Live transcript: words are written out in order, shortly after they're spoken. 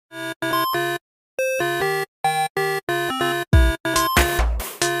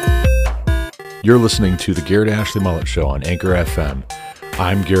You're listening to the Garrett Ashley Mullet Show on Anchor FM.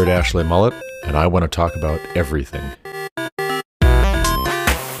 I'm Garrett Ashley Mullet, and I want to talk about everything.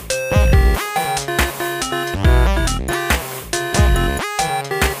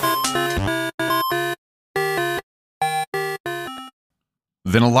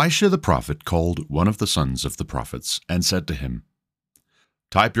 Then Elisha the prophet called one of the sons of the prophets and said to him,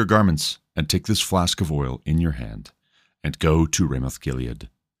 "Tie up your garments and take this flask of oil in your hand and go to Ramoth-Gilead.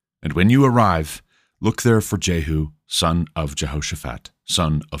 And when you arrive, look there for Jehu, son of Jehoshaphat,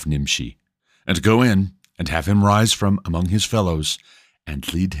 son of Nimshi, and go in and have him rise from among his fellows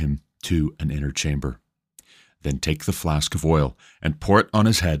and lead him to an inner chamber. Then take the flask of oil and pour it on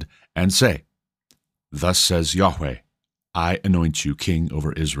his head and say, 'Thus says Yahweh, I anoint you king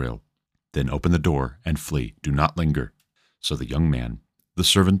over Israel.' Then open the door and flee. Do not linger." So the young man, the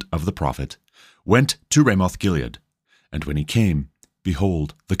servant of the prophet, went to Ramoth-Gilead. And when he came,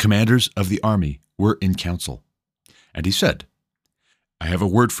 behold, the commanders of the army were in council. And he said, "I have a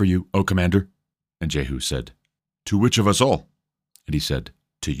word for you, O commander." And Jehu said, "To which of us all?" And he said,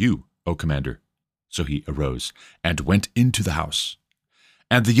 "To you, O commander." So he arose and went into the house.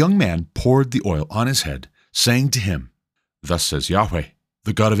 And the young man poured the oil on his head, saying to him, "Thus says Yahweh,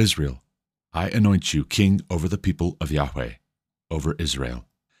 the God of Israel, I anoint you king over the people of Yahweh, over Israel.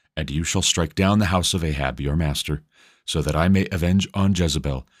 And you shall strike down the house of Ahab your master, so that I may avenge on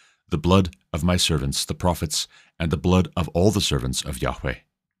Jezebel the blood of my servants the prophets, and the blood of all the servants of Yahweh.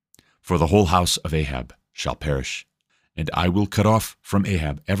 For the whole house of Ahab shall perish, and I will cut off from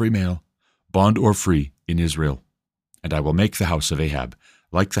Ahab every male, bond or free, in Israel. And I will make the house of Ahab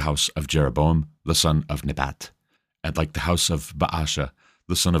like the house of Jeroboam the son of Nebat, and like the house of Baasha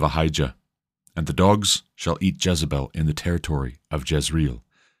the son of Ahijah. And the dogs shall eat Jezebel in the territory of Jezreel,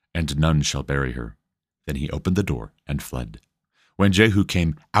 and none shall bury her." Then he opened the door and fled. When Jehu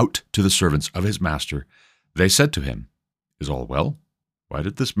came out to the servants of his master, they said to him, "Is all well? Why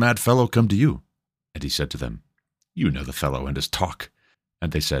did this mad fellow come to you?" And he said to them, "You know the fellow and his talk."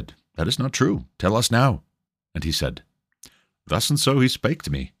 And they said, "That is not true. Tell us now." And he said, "Thus and so he spake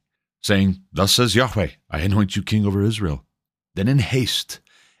to me, saying, 'Thus says Yahweh, I anoint you king over Israel.' Then in haste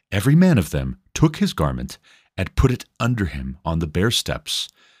every man of them took his garment and put it under him on the bare steps,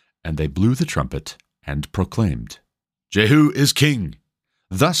 and they blew the trumpet and proclaimed, 'Jehu is king.'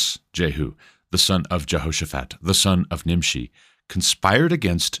 Thus Jehu, the son of Jehoshaphat, the son of Nimshi, conspired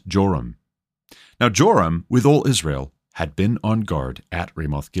against Joram. Now Joram, with all Israel, had been on guard at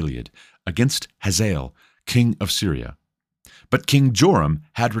Ramoth-Gilead against Hazael, king of Syria. But King Joram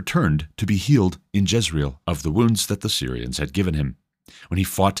had returned to be healed in Jezreel of the wounds that the Syrians had given him, when he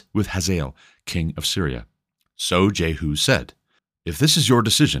fought with Hazael, king of Syria. So Jehu said, "If this is your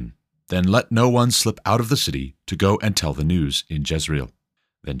decision, then let no one slip out of the city to go and tell the news in Jezreel."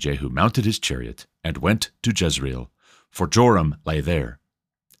 Then Jehu mounted his chariot and went to Jezreel, for Joram lay there.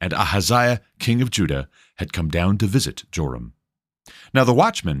 And Ahaziah, king of Judah, had come down to visit Joram. Now the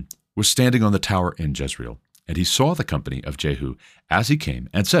watchman was standing on the tower in Jezreel, and he saw the company of Jehu as he came,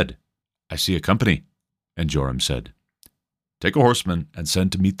 and said, "I see a company." And Joram said, "Take a horseman and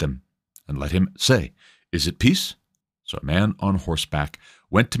send to meet them, and let him say, 'Is it peace?'" So a man on horseback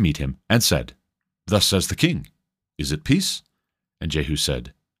went to meet him and said, "Thus says the king, 'Is it peace?'" And Jehu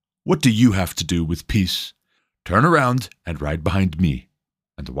said, "What do you have to do with peace? Turn around and ride behind me."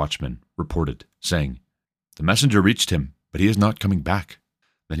 And the watchman reported, saying, "The messenger reached him, but he is not coming back."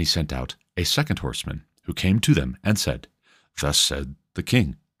 Then he sent out a second horseman, who came to them and said, "Thus said the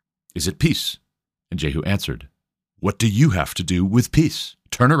king, 'Is it peace?' And Jehu answered, "What do you have to do with peace?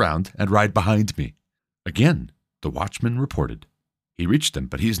 Turn around and ride behind me." Again the watchman reported, "He reached them,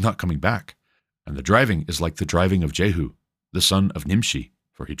 but he is not coming back. And the driving is like the driving of Jehu, the son of Nimshi,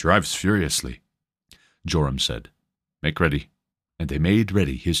 for he drives furiously." Joram said, "Make ready." And they made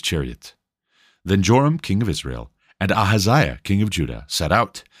ready his chariot. Then Joram, king of Israel, and Ahaziah, king of Judah, set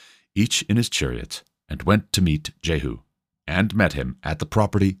out, each in his chariot, and went to meet Jehu, and met him at the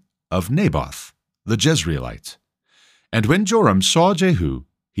property of Naboth, the Jezreelite. And when Joram saw Jehu,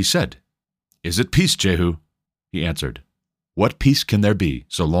 he said, "Is it peace, Jehu?" He answered, "What peace can there be,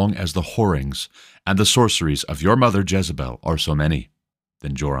 so long as the whorings and the sorceries of your mother Jezebel are so many?"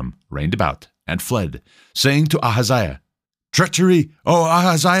 Then Joram reined about and fled, saying to Ahaziah, "Treachery, O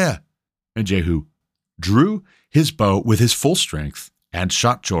Ahaziah!" And Jehu drew his bow with his full strength, and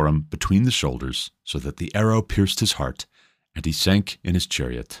shot Joram between the shoulders, so that the arrow pierced his heart, and he sank in his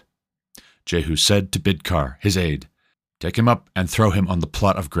chariot. Jehu said to Bidkar, his aide, "Take him up and throw him on the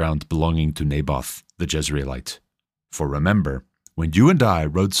plot of ground belonging to Naboth the Jezreelite. For remember, when you and I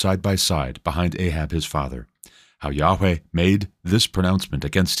rode side by side behind Ahab his father, how Yahweh made this pronouncement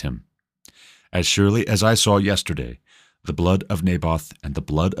against him. As surely as I saw yesterday the blood of Naboth and the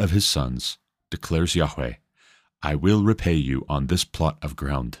blood of his sons, declares Yahweh, I will repay you on this plot of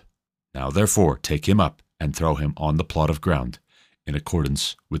ground. Now therefore take him up and throw him on the plot of ground, in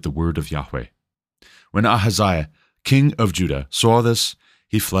accordance with the word of Yahweh. When Ahaziah, king of Judah, saw this,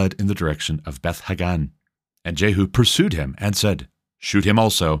 he fled in the direction of Beth Hagan. And Jehu pursued him and said, Shoot him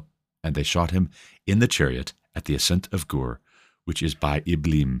also. And they shot him in the chariot at the ascent of Gur, which is by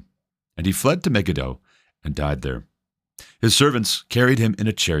Iblim. And he fled to Megiddo and died there. His servants carried him in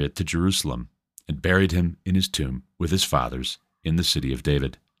a chariot to Jerusalem and buried him in his tomb with his fathers in the city of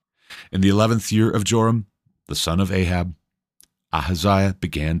David. In the 11th year of Joram, the son of Ahab, Ahaziah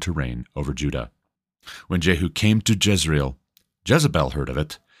began to reign over Judah. When Jehu came to Jezreel, Jezebel heard of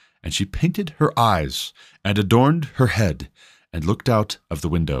it, and she painted her eyes and adorned her head and looked out of the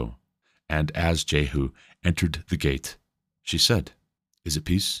window. And as Jehu entered the gate, she said, Is it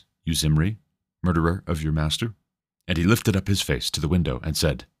peace, you Zimri, murderer of your master? And he lifted up his face to the window and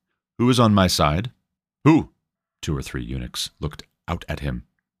said, Who is on my side? Who? 2 or 3 eunuchs looked out at him.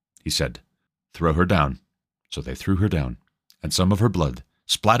 He said, Throw her down. So they threw her down, and some of her blood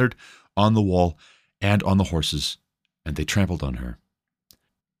splattered on the wall and on the horses, and they trampled on her.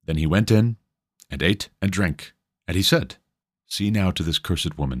 Then he went in and ate and drank, and he said, See now to this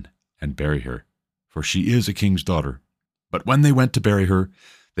cursed woman, and bury her, for she is a king's daughter. But when they went to bury her,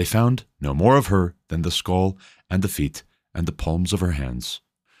 they found no more of her than the skull and the feet and the palms of her hands.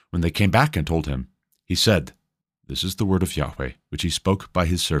 When they came back and told him, he said, This is the word of Yahweh, which he spoke by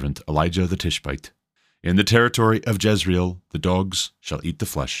his servant Elijah the Tishbite. In the territory of Jezreel the dogs shall eat the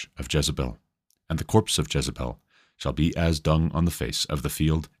flesh of Jezebel, and the corpse of Jezebel shall be as dung on the face of the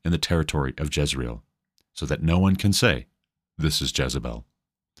field in the territory of Jezreel, so that no one can say, This is Jezebel.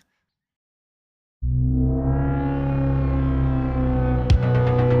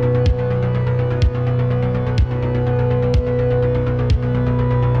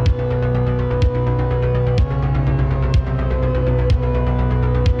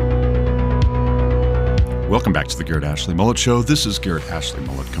 Welcome back to the Garrett Ashley Mullet Show. This is Garrett Ashley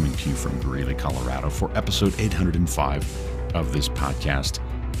Mullet coming to you from Greeley, Colorado for episode 805 of this podcast.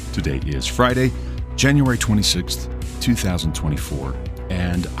 Today is Friday, January 26th, 2024,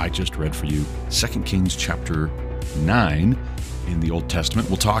 and I just read for you 2 Kings chapter 9 in the Old Testament.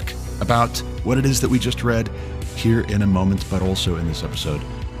 We'll talk about what it is that we just read here in a moment, but also in this episode.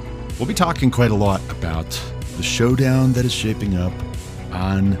 We'll be talking quite a lot about the showdown that is shaping up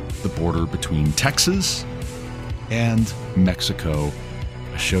on the border between Texas and Mexico,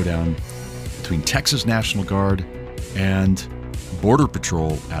 a showdown between Texas National Guard and Border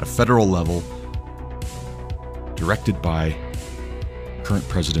Patrol at a federal level, directed by current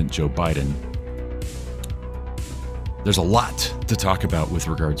President Joe Biden. There's a lot to talk about with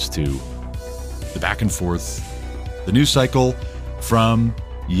regards to the back and forth, the news cycle from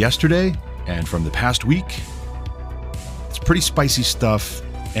yesterday and from the past week. It's pretty spicy stuff,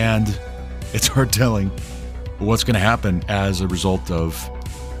 and it's hard telling what's going to happen as a result of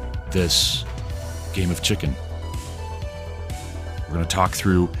this game of chicken. We're going to talk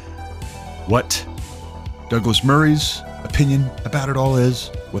through what Douglas Murray's opinion about it all is,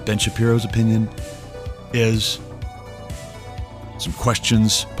 what Ben Shapiro's opinion is, some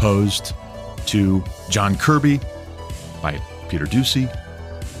questions posed to John Kirby by Peter Doocy,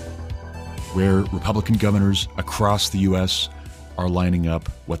 where Republican governors across the U.S. are lining up,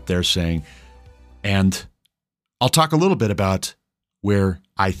 what they're saying, and I'll talk a little bit about where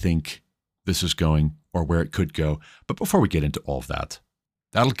I think this is going or where it could go. But before we get into all of that,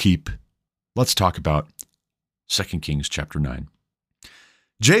 let's talk about 2 Kings chapter 9.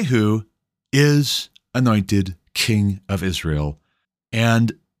 Jehu is anointed king of Israel,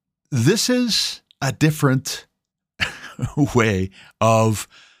 and this is a different way of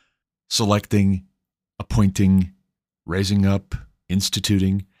selecting, appointing, raising up,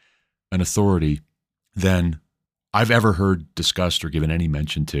 instituting an authority than I've ever heard discussed or given any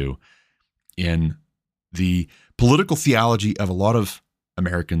mention to in the political theology of a lot of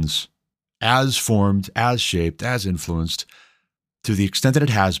Americans, as formed, as shaped, as influenced, to the extent that it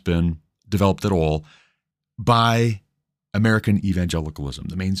has been developed at all, by American evangelicalism.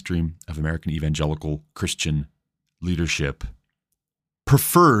 The mainstream of American evangelical Christian leadership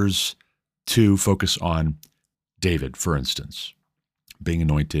prefers to focus on David, for instance, being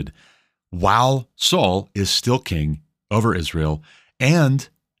anointed while Saul is still king over Israel, and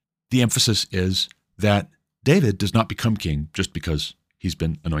the emphasis is that David does not become king just because he's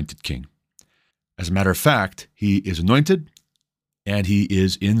been anointed king. As a matter of fact, he is anointed, and he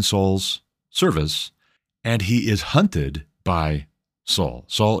is in Saul's service, and he is hunted by Saul.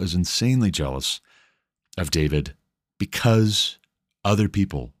 Saul is insanely jealous of David because other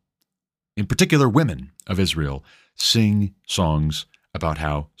people, in particular women of Israel, sing songs about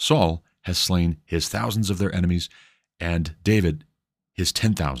how Saul has slain his thousands of their enemies and David his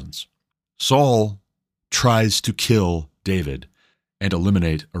 10,000s. Saul tries to kill David and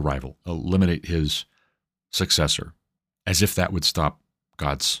eliminate a rival, eliminate his successor, as if that would stop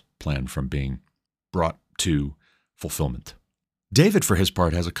God's plan from being brought to fulfillment. David, for his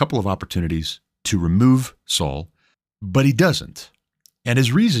part, has a couple of opportunities to remove Saul, but he doesn't. And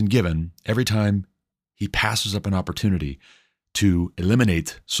his reason given every time he passes up an opportunity to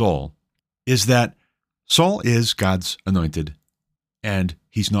eliminate Saul is that Saul is God's anointed, and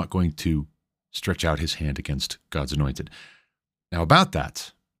he's not going to stretch out his hand against God's anointed. Now, about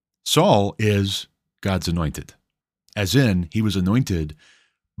that, Saul is God's anointed, as in he was anointed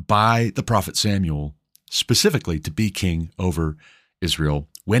by the prophet Samuel specifically to be king over Israel.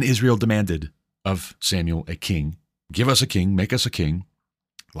 When Israel demanded of Samuel a king, give us a king, make us a king,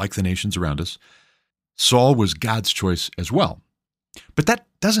 like the nations around us, Saul was God's choice as well. But that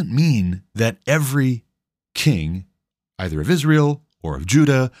doesn't mean that every king, either of Israel or of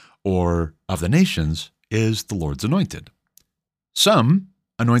Judah or of the nations, is the Lord's anointed. Some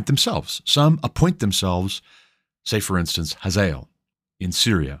anoint themselves. Some appoint themselves. Say, for instance, Hazael in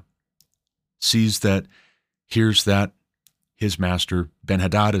Syria sees that, hears that his master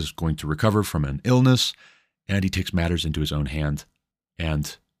Ben-Hadad is going to recover from an illness, and he takes matters into his own hand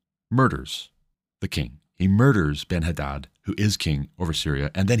and murders the king. He murders Ben-Hadad, who is king over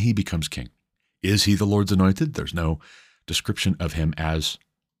Syria, and then he becomes king. Is he the Lord's anointed? There's no description of him as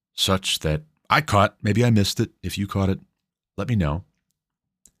such that I caught. Maybe I missed it. If you caught it, let me know.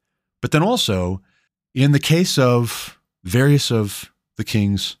 But then also, in the case of various of the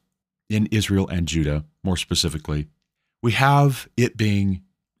kings in Israel and Judah, more specifically, we have it being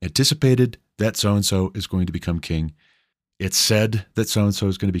anticipated that so-and-so is going to become king. It's said that so-and-so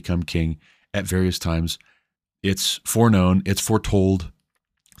is going to become king at various times. It's foreknown, it's foretold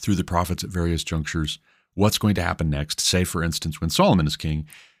through the prophets at various junctures what's going to happen next. Say, for instance, when Solomon is king,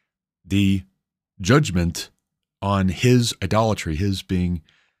 the judgment on his idolatry, his being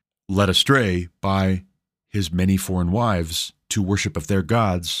led astray by his many foreign wives to worship of their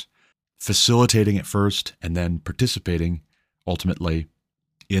gods, facilitating at first and then participating ultimately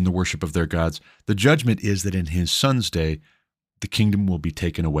in the worship of their gods. The judgment is that in his son's day, the kingdom will be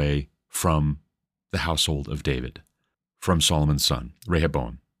taken away from the household of David, from Solomon's son,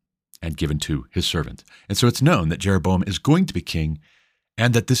 Rehoboam, and given to his servant. And so it's known that Jeroboam is going to be king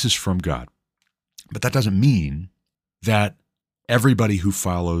and that this is from God. But that doesn't mean that everybody who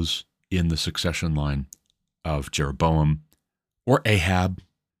follows in the succession line of Jeroboam or Ahab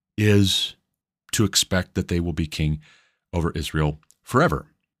is to expect that they will be king over Israel forever.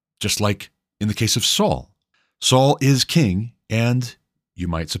 Just like in the case of Saul. Saul is king, and you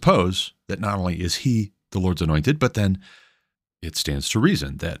might suppose that not only is he the Lord's anointed, but then it stands to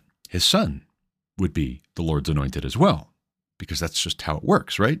reason that his son would be the Lord's anointed as well, because that's just how it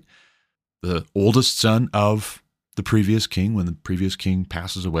works, right? The oldest son of the previous king, when the previous king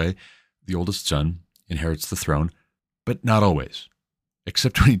passes away, the oldest son inherits the throne, but not always,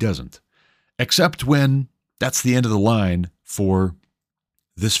 except when he doesn't. Except when that's the end of the line for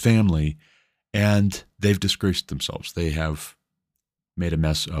this family and they've disgraced themselves. They have made a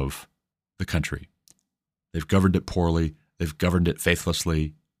mess of the country. They've governed it poorly. They've governed it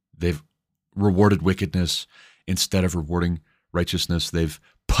faithlessly. They've rewarded wickedness instead of rewarding righteousness. They've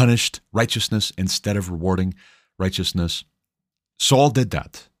punished righteousness instead of rewarding righteousness. Saul did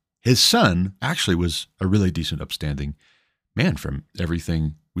that. His son actually was a really decent, upstanding man from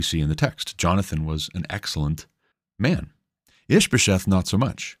everything we see in the text. Jonathan was an excellent man. Ishbosheth, not so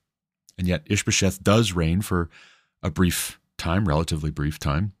much. And yet Ishbosheth does reign for a brief time, relatively brief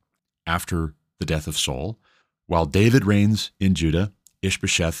time, after the death of Saul. While David reigns in Judah,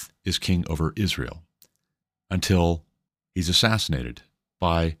 Ishbosheth is king over Israel until he's assassinated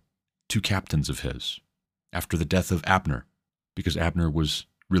by two captains of his after the death of Abner, because Abner was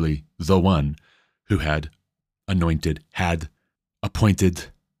really the one who had anointed, had appointed,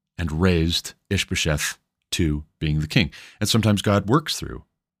 and raised Ishbosheth to being the king. And sometimes God works through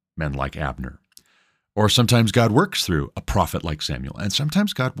men like Abner, or sometimes God works through a prophet like Samuel, and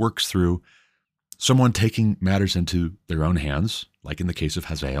sometimes God works through someone taking matters into their own hands, like in the case of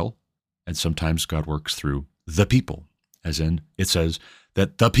Hazael, and sometimes God works through the people, as in it says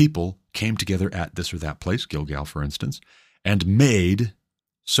that the people came together at this or that place, Gilgal, for instance, and made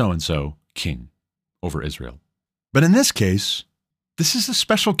so-and-so king over Israel. But in this case, this is a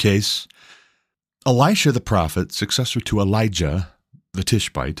special case. Elisha the prophet, successor to Elijah, the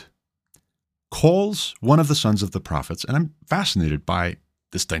Tishbite, calls one of the sons of the prophets, and I'm fascinated by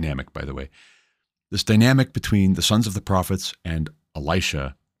this dynamic, by the way, this dynamic between the sons of the prophets and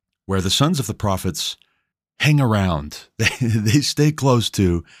Elisha, where the sons of the prophets hang around. They stay close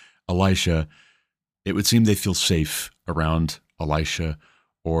to Elisha. It would seem they feel safe around Elisha,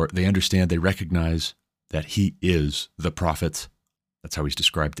 or they understand, they recognize that he is the prophet. That's how he's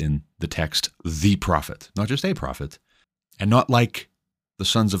described in the text, the prophet, not just a prophet. And not like the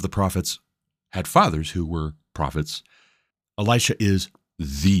sons of the prophets had fathers who were prophets. Elisha is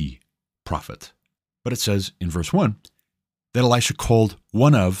the prophet. But it says in verse 1 that Elisha called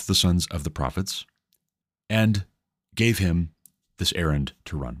one of the sons of the prophets and gave him this errand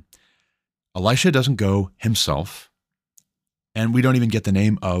to run. Elisha doesn't go himself, and we don't even get the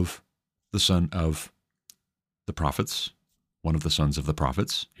name of the son of the prophets, one of the sons of the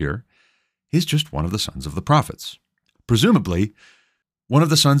prophets here. He's just one of the sons of the prophets. Presumably, one of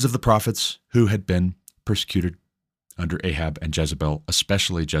the sons of the prophets who had been persecuted under Ahab and Jezebel,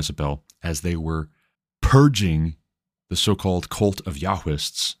 especially Jezebel, as they were purging the so-called cult of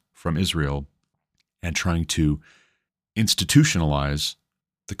Yahwists from Israel and trying to institutionalize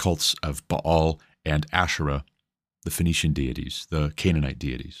the cults of Baal and Asherah, the Phoenician deities, the Canaanite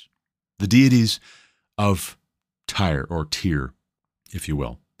deities, the deities of Tyre or Tyre, if you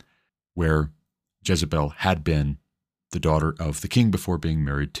will, where Jezebel had been the daughter of the king before being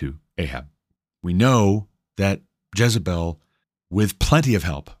married to Ahab. We know that Jezebel, with plenty of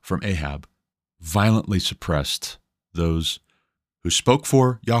help from Ahab, violently suppressed those who spoke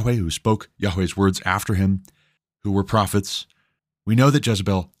for Yahweh, who spoke Yahweh's words after him, who were prophets. We know that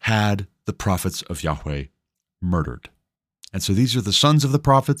Jezebel had the prophets of Yahweh murdered. And so these are the sons of the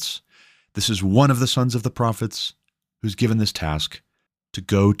prophets. This is one of the sons of the prophets who's given this task to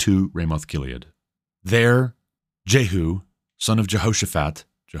go to Ramoth Gilead. There, Jehu, son of Jehoshaphat,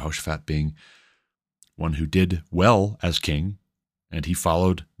 Jehoshaphat being one who did well as king, and he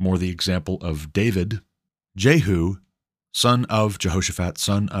followed more the example of David. Jehu, son of Jehoshaphat,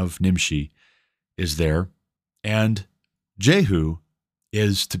 son of Nimshi, is there, and Jehu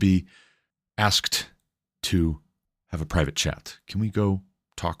is to be asked to have a private chat. Can we go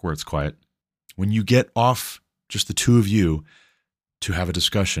talk where it's quiet? When you get off, just the two of you, to have a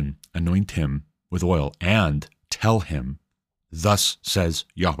discussion, anoint him with oil and tell him, thus says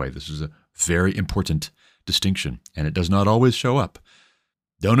Yahweh. This is a very important distinction, and it does not always show up.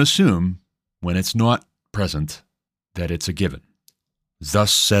 Don't assume when it's not present that it's a given.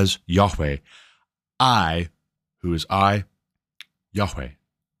 Thus says Yahweh, I, who is I, Yahweh,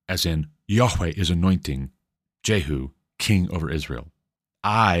 as in Yahweh is anointing Jehu king over Israel.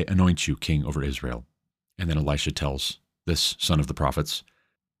 I anoint you king over Israel. And then Elisha tells this son of the prophets,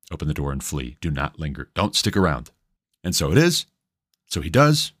 open the door and flee. Do not linger. Don't stick around. And so it is. So he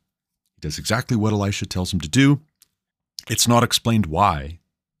does. He does exactly what Elisha tells him to do. It's not explained why.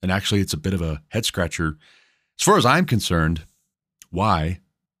 And actually, it's a bit of a head scratcher. As far as I'm concerned, why,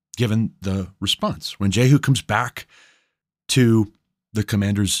 given the response? When Jehu comes back to the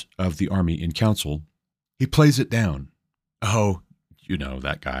commanders of the army in council, he plays it down. Oh, you know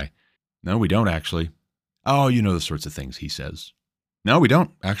that guy. No, we don't actually. Oh, you know the sorts of things he says. No, we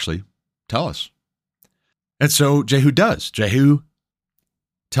don't actually. Tell us. And so Jehu does. Jehu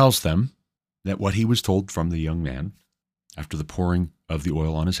tells them that what he was told from the young man after the pouring of the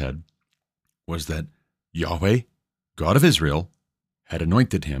oil on his head was that Yahweh, God of Israel, had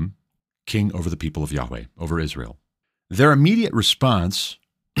anointed him king over the people of Yahweh, over Israel. Their immediate response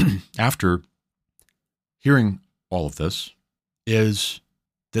after hearing all of this is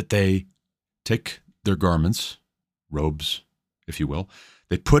that they take their garments, robes, if you will.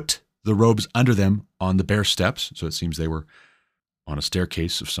 They put the robes under them on the bare steps, so it seems they were on a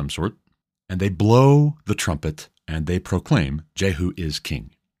staircase of some sort, and they blow the trumpet and they proclaim Jehu is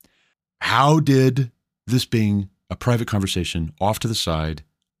king. How did this being a private conversation off to the side,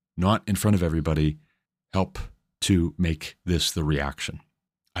 not in front of everybody, help to make this the reaction?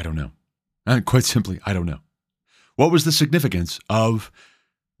 I don't know. And quite simply, I don't know. What was the significance of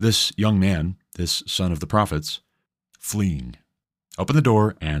this young man, this son of the prophets, fleeing? Open the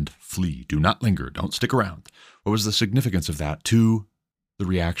door and flee. Do not linger. Don't stick around. What was the significance of that to the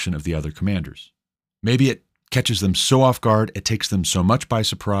reaction of the other commanders? Maybe it catches them so off guard, it takes them so much by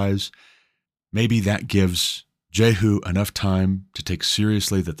surprise. Maybe that gives Jehu enough time to take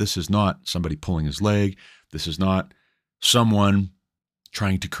seriously that this is not somebody pulling his leg. This is not someone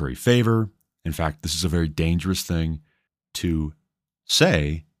trying to curry favor. In fact, this is a very dangerous thing to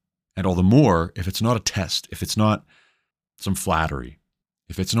say, and all the more if it's not a test, if it's not some flattery,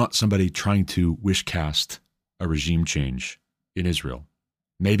 if it's not somebody trying to wish cast a regime change in Israel.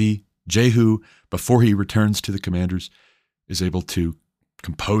 Maybe Jehu, before he returns to the commanders, is able to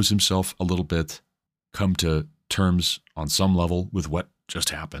compose himself a little bit, come to terms on some level with what just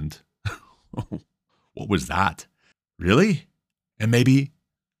happened. What was that? Really? And maybe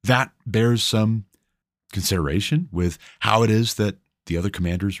that bears some consideration with how it is that the other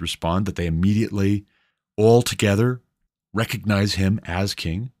commanders respond, that they immediately all together recognize him as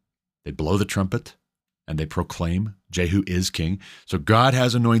king. They blow the trumpet and they proclaim Jehu is king. So God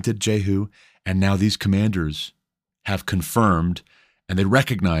has anointed Jehu, and now these commanders have confirmed and they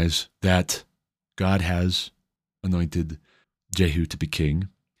recognize that God has anointed Jehu to be king.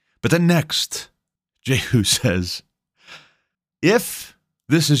 But then next, Jehu says, if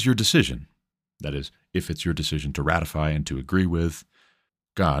this is your decision, that is, if it's your decision to ratify and to agree with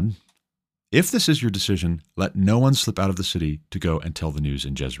God, if this is your decision, let no one slip out of the city to go and tell the news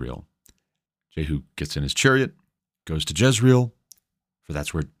in Jezreel. Jehu gets in his chariot, goes to Jezreel, for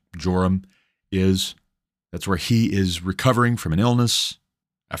that's where Joram is. That's where he is recovering from an illness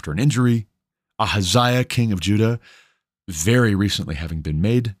after an injury. Ahaziah, king of Judah, very recently having been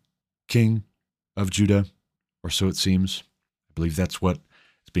made king of Judah, or so it seems. I believe that's what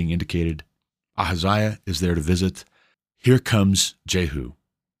is being indicated. Ahaziah is there to visit. Here comes Jehu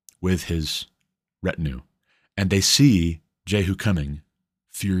with his retinue, and they see Jehu coming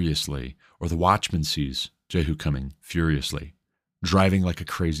furiously, or the watchman sees Jehu coming furiously, driving like a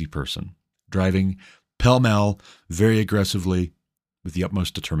crazy person, driving pell-mell, very aggressively, with the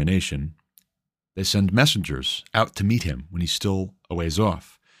utmost determination. They send messengers out to meet him when he's still a ways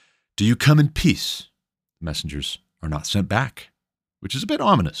off. Do you come in peace? The messengers are not sent back, which is a bit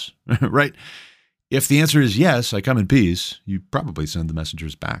ominous, right? If the answer is yes, I come in peace, you probably send the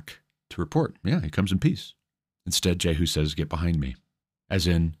messengers back to report, yeah, he comes in peace. Instead, Jehu says, get behind me, as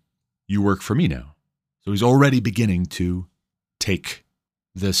in, you work for me now. So he's already beginning to take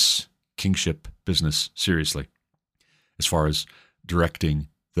this kingship business seriously, as far as directing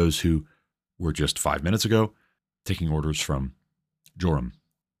those who were just 5 minutes ago taking orders from Joram.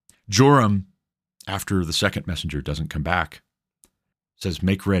 Joram, after the second messenger doesn't come back, says,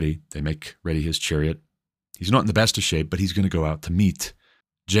 make ready. They make ready his chariot. He's not in the best of shape, but he's going to go out to meet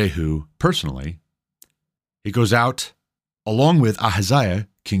Jehu personally. He goes out along with Ahaziah,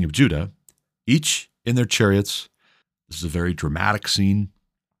 king of Judah, each in their chariots. This is a very dramatic scene,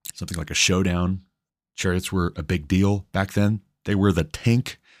 something like a showdown. Chariots were a big deal back then. They were the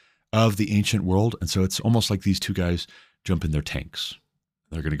tank of the ancient world, and so it's almost like these two guys jump in their tanks.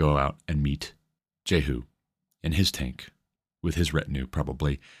 They're going to go out and meet Jehu in his tank with his retinue,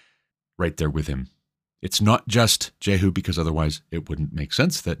 probably right there with him. It's not just Jehu, because otherwise it wouldn't make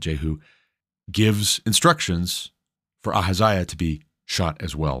sense that Jehu gives instructions for Ahaziah to be shot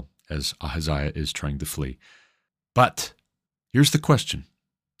as well, as Ahaziah is trying to flee. But here's the question.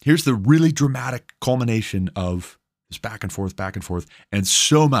 Here's the really dramatic culmination of this back and forth, and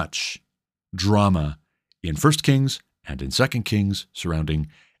so much drama in 1 Kings and in 2 Kings surrounding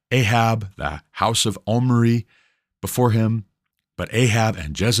Ahab, the house of Omri before him, but Ahab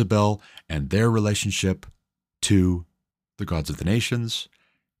and Jezebel and their relationship to the gods of the nations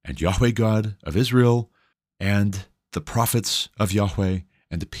and Yahweh God of Israel and the prophets of Yahweh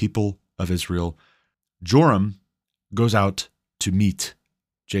and the people of Israel. Joram goes out to meet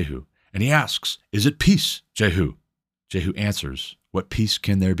Jehu, and he asks, is it peace, Jehu? Jehu answers, what peace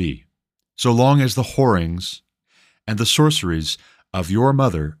can there be? So long as the whorings and the sorceries of your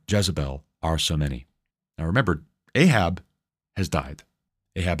mother Jezebel are so many. Now remember, Ahab has died.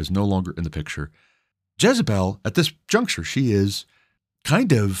 Ahab is no longer in the picture. Jezebel, at this juncture, she is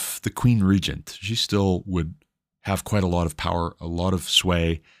kind of the queen regent. She still would have quite a lot of power, a lot of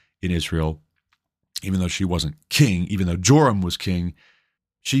sway in Israel. Even though she wasn't king, even though Joram was king,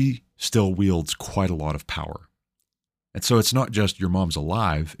 she still wields quite a lot of power. And so it's not just your mom's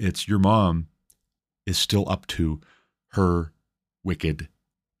alive, it's your mom is still up to her wicked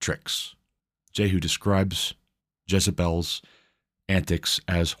tricks. Jehu describes Jezebel's antics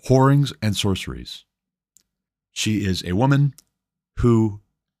as whorings and sorceries. She is a woman who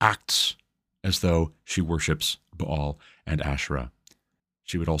acts as though she worships Baal and Asherah.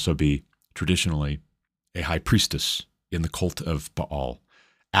 She would also be traditionally a high priestess in the cult of Baal,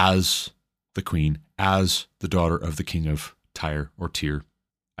 as the queen, as the daughter of the king of Tyre or Tyre.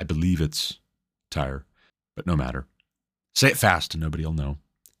 I believe it's Tyre, but no matter. Say it fast and nobody will know.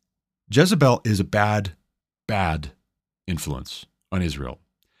 Jezebel is a bad, bad influence on Israel,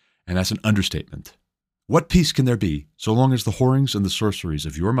 and that's an understatement. What peace can there be so long as the whorings and the sorceries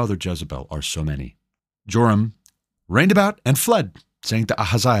of your mother Jezebel are so many? Joram reigned about and fled, saying to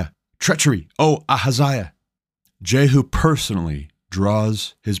Ahaziah, treachery, O Ahaziah! Jehu personally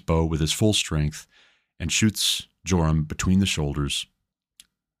draws his bow with his full strength and shoots Joram between the shoulders,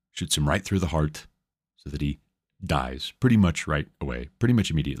 shoots him right through the heart so that he dies pretty much right away, pretty much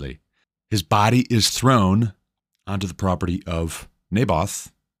immediately. His body is thrown onto the property of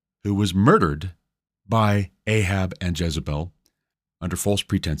Naboth, who was murdered by Ahab and Jezebel under false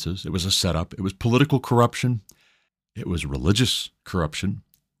pretenses. It was a setup. It was political corruption. It was religious corruption.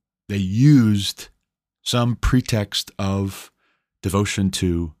 They used some pretext of devotion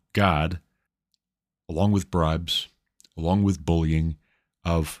to God, along with bribes, along with bullying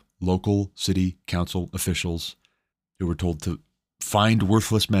of local city council officials who were told to find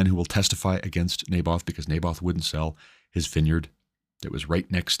worthless men who will testify against Naboth because Naboth wouldn't sell his vineyard that was right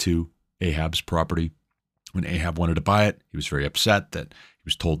next to Ahab's property. When Ahab wanted to buy it, he was very upset that he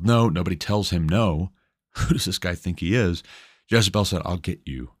was told no. Nobody tells him no. Who does this guy think he is? Jezebel said, I'll get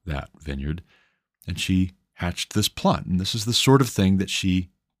you that vineyard. And she hatched this plot. And this is the sort of thing that she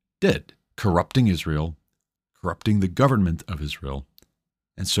did, corrupting Israel, corrupting the government of Israel.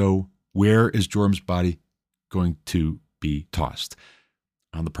 And so where is Joram's body going to be tossed?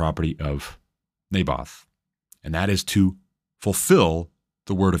 On the property of Naboth. And that is to fulfill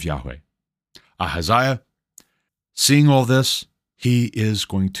the word of Yahweh. Ahaziah, seeing all this, he is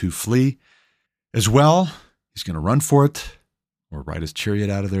going to flee as well. He's going to run for it or ride his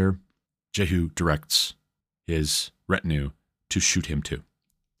chariot out of there. Jehu directs his retinue to shoot him too.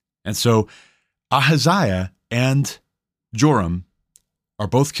 And so Ahaziah and Joram are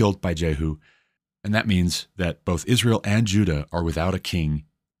both killed by Jehu, and that means that both Israel and Judah are without a king,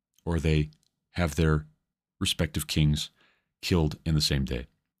 or they have their respective kings killed in the same day.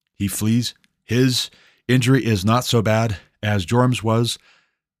 He flees. His injury is not so bad as Joram's was,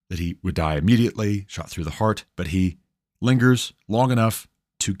 that he would die immediately, shot through the heart, but he lingers long enough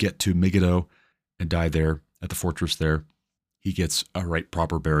to get to Megiddo and die there at the fortress there. He gets a right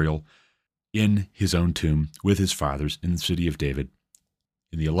proper burial in his own tomb with his fathers in the city of David.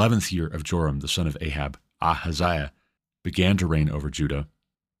 In the 11th year of Joram, the son of Ahab, Ahaziah began to reign over Judah,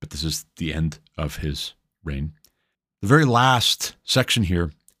 but this is the end of his reign. The very last section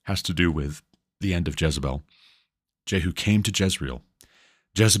here has to do with the end of Jezebel. Jehu came to Jezreel.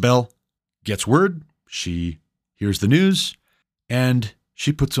 Jezebel gets word. She hears the news, and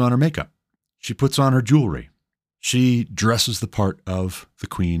she puts on her makeup. She puts on her jewelry. She dresses the part of the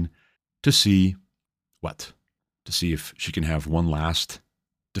queen to see what? To see if she can have one last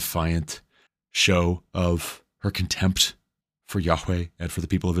defiant show of her contempt for Yahweh and for the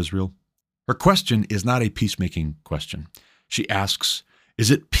people of Israel. Her question is not a peacemaking question. She asks, is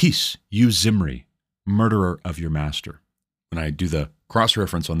it peace, you Zimri, murderer of your master? When I do the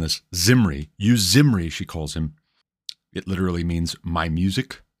cross-reference on this, Zimri, you Zimri, she calls him. It literally means my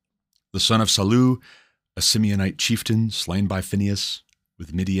music. The son of Salu, a Simeonite chieftain slain by Phinehas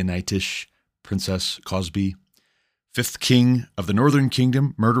with Midianitish princess Cosbi, fifth king of the northern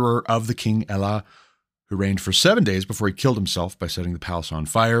kingdom, murderer of the king Elah, who reigned for 7 days before he killed himself by setting the palace on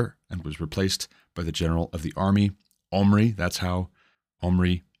fire and was replaced by the general of the army, Omri. That's how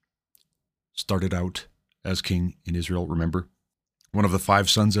Omri started out as king in Israel, remember? One of the 5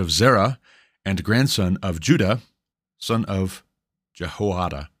 sons of Zerah and grandson of Judah, son of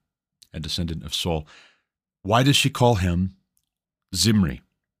Jehoiada, a descendant of Saul. Why does she call him Zimri?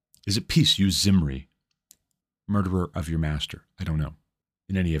 Is it peace, you Zimri, murderer of your master? I don't know.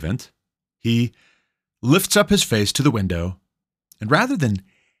 In any event, he lifts up his face to the window, and rather than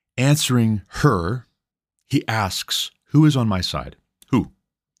answering her, he asks, who is on my side? Who?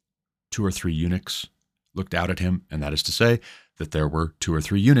 2 or 3 eunuchs looked out at him, and that is to say that there were 2 or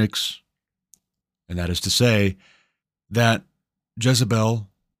 3 eunuchs, and that is to say that Jezebel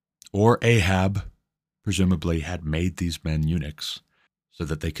or Ahab presumably had made these men eunuchs so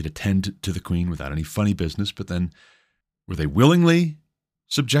that they could attend to the queen without any funny business, but then were they willingly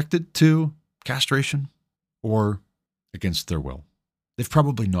subjected to castration or against their will? They've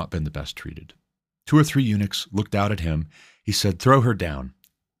probably not been the best treated. 2 or 3 eunuchs looked out at him. He said, throw her down.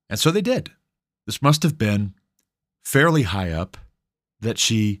 And so they did. This must have been fairly high up that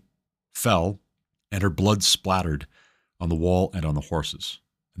she fell and her blood splattered on the wall and on the horses.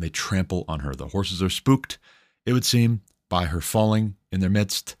 And they trample on her. The horses are spooked, it would seem, by her falling in their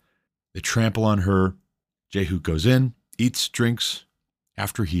midst. They trample on her. Jehu goes in, eats, drinks.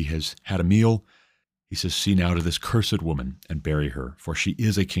 After he has had a meal, he says, see now to this cursed woman and bury her, for she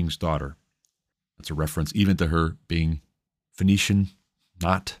is a king's daughter. That's a reference even to her being Phoenician,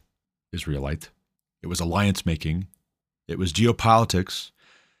 not Israelite. It was alliance making. It was geopolitics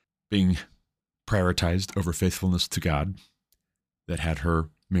being prioritized over faithfulness to God that had her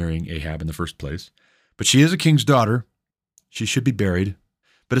marrying Ahab in the first place. But she is a king's daughter. She should be buried.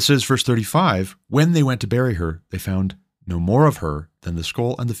 But it says, verse 35, when they went to bury her, they found no more of her than the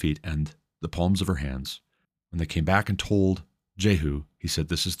skull and the feet and the palms of her hands. When they came back and told Jehu, he said,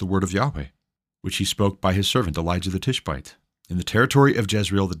 this is the word of Yahweh, which he spoke by his servant Elijah the Tishbite. In the territory of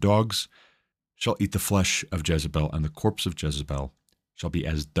Jezreel, the dogs shall eat the flesh of Jezebel, and the corpse of Jezebel shall be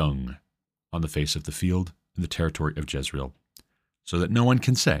as dung on the face of the field in the territory of Jezreel, so that no one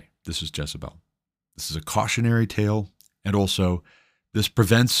can say, this is Jezebel. This is a cautionary tale, and also this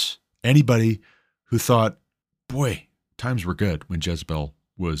prevents anybody who thought, boy, times were good when Jezebel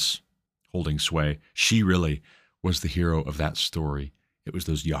was holding sway. She really was the hero of that story. It was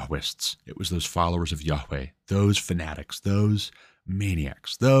those Yahwists. It was those followers of Yahweh, those fanatics, those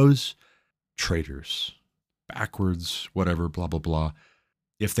maniacs, those traitors, backwards, whatever, blah, blah, blah.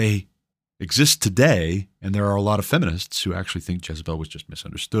 If they exist today, and there are a lot of feminists who actually think Jezebel was just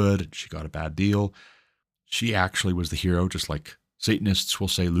misunderstood and she got a bad deal, she actually was the hero, just like Satanists will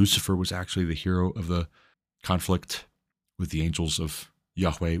say Lucifer was actually the hero of the conflict with the angels of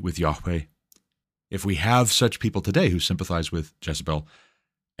Yahweh, with Yahweh. If we have such people today who sympathize with Jezebel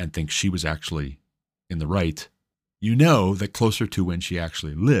and think she was actually in the right, you know that closer to when she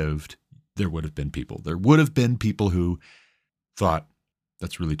actually lived, there would have been people. There would have been people who thought,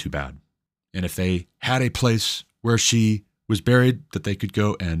 that's really too bad. And if they had a place where she was buried that they could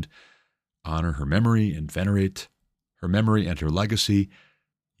go and honor her memory and venerate her memory and her legacy,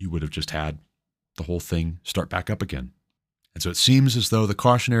 you would have just had the whole thing start back up again. And so it seems as though the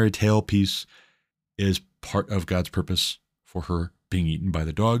cautionary tale piece is part of God's purpose for her being eaten by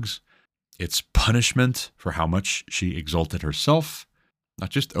the dogs. It's punishment for how much she exalted herself, not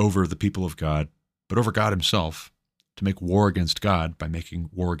just over the people of God, but over God himself, to make war against God by making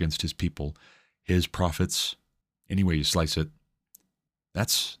war against his people, his prophets, any way you slice it.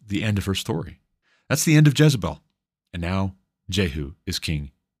 That's the end of her story. That's the end of Jezebel. And now Jehu is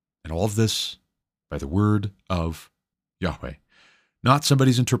king. And all of this by the word of Yahweh. Not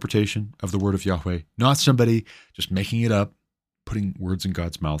somebody's interpretation of the word of Yahweh. Not somebody just making it up, putting words in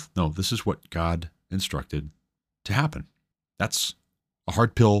God's mouth. No, this is what God instructed to happen. That's a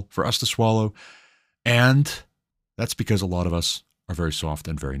hard pill for us to swallow. And that's because a lot of us are very soft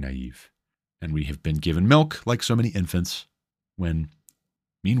and very naive. And we have been given milk like so many infants when,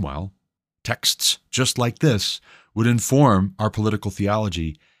 meanwhile, texts just like this would inform our political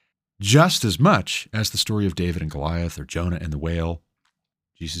theology just as much as the story of David and Goliath or Jonah and the whale,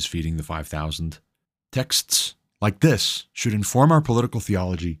 Jesus feeding the 5,000. Texts like this should inform our political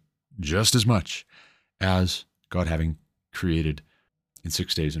theology just as much as God having created in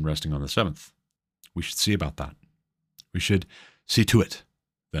 6 days and resting on the seventh. We should see about that. We should see to it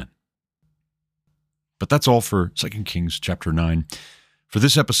then. But that's all for 2 Kings chapter 9. For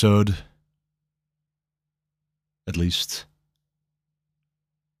this episode, at least.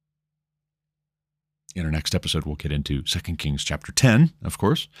 In our next episode, we'll get into 2 Kings chapter 10, of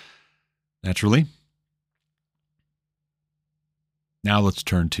course, naturally. Now let's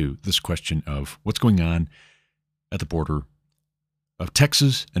turn to this question of what's going on at the border of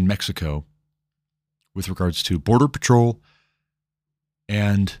Texas and Mexico with regards to Border Patrol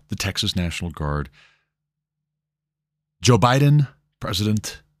and the Texas National Guard. Joe Biden,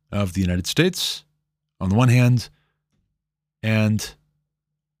 President of the United States, on the one hand, and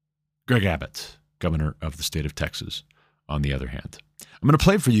Greg Abbott, Governor of the state of Texas, on the other hand. I'm going to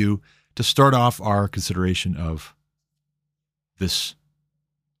play for you to start off our consideration of this,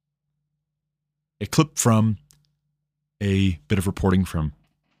 a clip from a bit of reporting from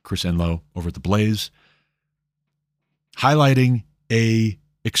Chris Enlow over at The Blaze, highlighting a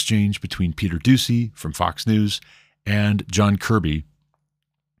exchange between Peter Doocy from Fox News and John Kirby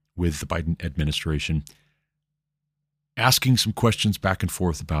with the Biden administration, asking some questions back and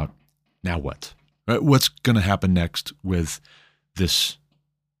forth about now what? What's going to happen next with this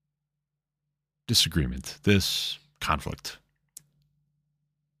disagreement, this conflict?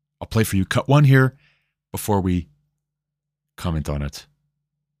 I'll play for you cut one here before we comment on it.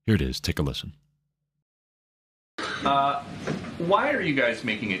 Here it is. Take a listen. Why are you guys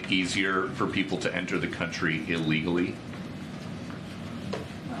making it easier for people to enter the country illegally?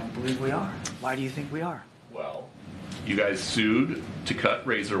 I don't believe we are. Why do you think we are? Well, you guys sued to cut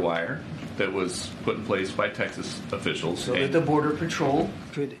razor wire that was put in place by Texas officials. So that the Border Patrol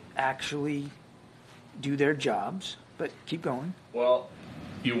could actually do their jobs. But keep going. Well,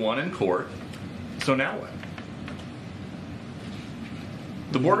 you won in court, so now what?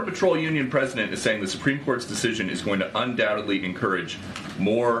 The Border Patrol Union president is saying the Supreme Court's decision is going to undoubtedly encourage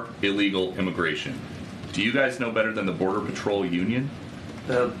more illegal immigration. Do you guys know better than the Border Patrol Union?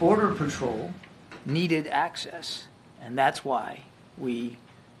 The Border Patrol needed access. And that's why we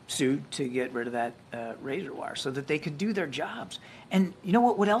sued to get rid of that razor wire, so that they could do their jobs. And you know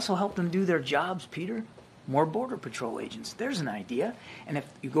what would also help them do their jobs, Peter? More Border Patrol agents. There's an idea. And if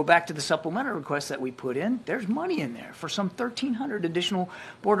you go back to the supplemental request that we put in, there's money in there for some 1,300 additional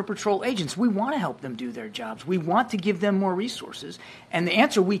Border Patrol agents. We want to help them do their jobs. We want to give them more resources. And the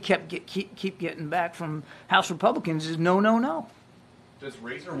answer we keep getting back from House Republicans is no, no, no. Does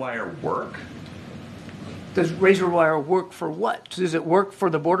razor wire work? Does razor wire work for what? Does it work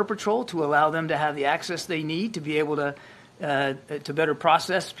for the Border Patrol to allow them to have the access they need to be able to better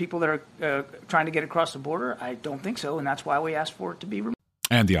process people that are trying to get across the border? I don't think so, and that's why we asked for it to be removed.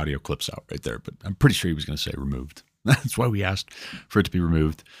 And the audio clips out right there, but I'm pretty sure he was going to say removed. That's why we asked for it to be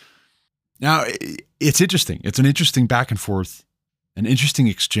removed. Now, it's interesting. It's an interesting back and forth, an interesting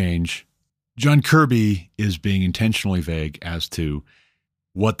exchange. John Kirby is being intentionally vague as to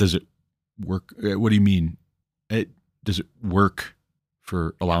what does it work. What do you mean? Does it work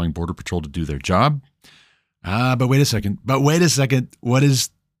for allowing Border Patrol to do their job? But wait a second. What is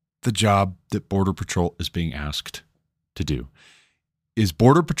the job that Border Patrol is being asked to do? Is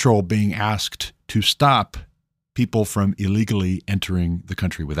Border Patrol being asked to stop people from illegally entering the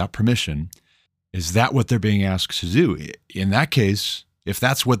country without permission? Is that what they're being asked to do? In that case, if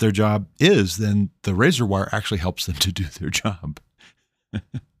that's what their job is, then the razor wire actually helps them to do their job.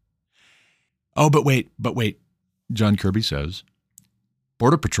 Oh, but wait. John Kirby says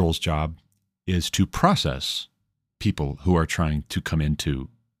Border Patrol's job is to process people who are trying to come into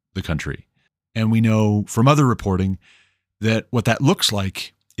the country. And we know from other reporting that what that looks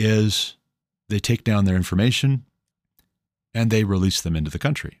like is they take down their information and they release them into the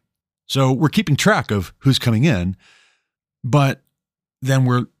country. So we're keeping track of who's coming in, but then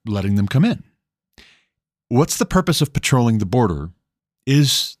we're letting them come in. What's the purpose of patrolling the border?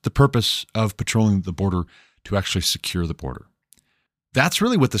 Is the purpose of patrolling the border to actually secure the border? That's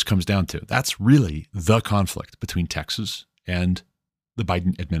really what this comes down to. That's really the conflict between Texas and the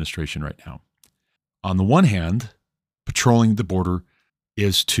Biden administration right now. On the one hand, patrolling the border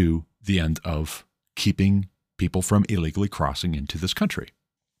is to the end of keeping people from illegally crossing into this country,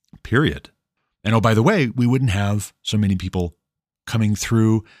 period. And oh, by the way, we wouldn't have so many people coming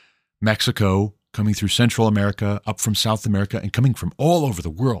through Mexico, coming through Central America, up from South America, and coming from all over the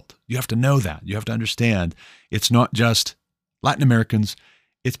world. You have to know that. You have to understand it's not just Latin Americans,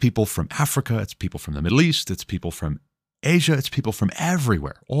 it's people from Africa, it's people from the Middle East, it's people from Asia, it's people from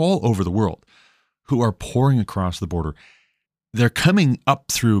everywhere, all over the world, who are pouring across the border. They're coming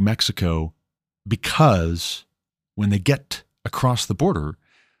up through Mexico because when they get across the border,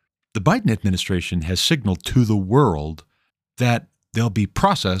 the Biden administration has signaled to the world that they'll be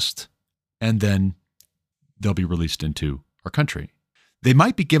processed and then they'll be released into our country. They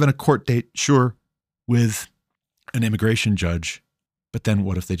might be given a court date, sure, with an immigration judge, but then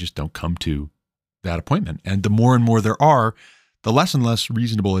what if they just don't come to that appointment? And the more and more there are, the less and less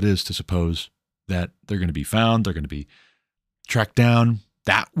reasonable it is to suppose that they're going to be found, they're going to be tracked down.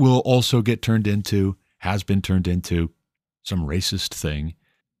 That will also get turned into, has been turned into some racist thing.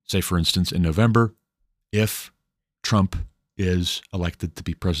 Say, for instance, in November, if Trump is elected to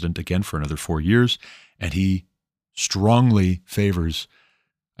be president again for another 4 years, and he strongly favors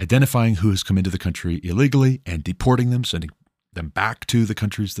identifying who has come into the country illegally and deporting them, sending them back to the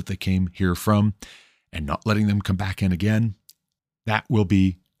countries that they came here from, and not letting them come back in again, that will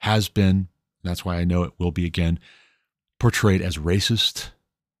be, has been, that's why I know it will be again, portrayed as racist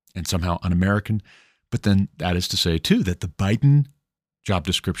and somehow un-American. But then that is to say, too, that the Biden job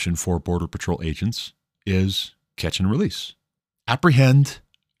description for Border Patrol agents is catch and release. Apprehend,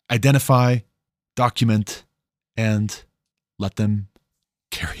 identify, document, and let them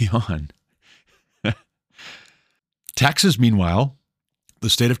carry on. Texas, meanwhile, the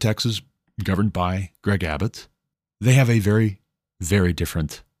state of Texas, governed by Greg Abbott, they have a very, very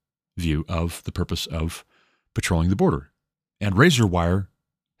different view of the purpose of patrolling the border. And razor wire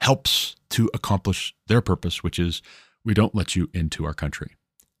helps to accomplish their purpose, which is we don't let you into our country.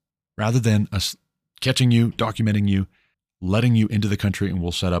 Rather than us catching you, documenting you, letting you into the country, and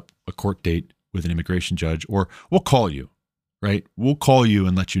we'll set up a court date with an immigration judge, or we'll call you, right? We'll call you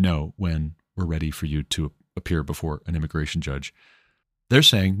and let you know when we're ready for you to appear before an immigration judge. They're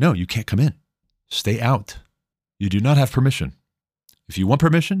saying, no, you can't come in. Stay out. You do not have permission. If you want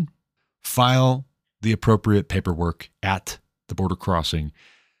permission, file the appropriate paperwork at the border crossing.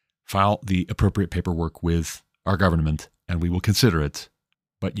 File the appropriate paperwork with our government, and we will consider it.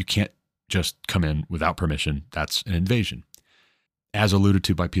 But you can't just come in without permission. That's an invasion. As alluded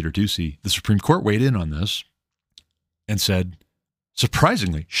to by Peter Doocy, the Supreme Court weighed in on this and said,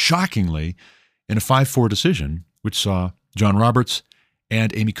 surprisingly, shockingly, in a 5-4 decision, which saw John Roberts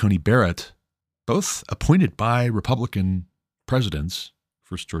and Amy Coney Barrett, both appointed by Republican presidents,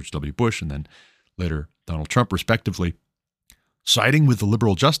 first George W. Bush and then later Donald Trump, respectively, siding with the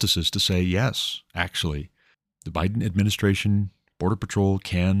liberal justices to say, yes, actually, the Biden administration, Border Patrol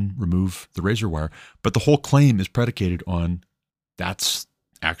can remove the razor wire, but the whole claim is predicated on that's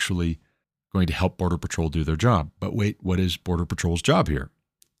actually going to help Border Patrol do their job. But wait, what is Border Patrol's job here?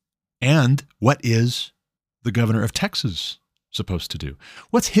 And what is the governor of Texas supposed to do?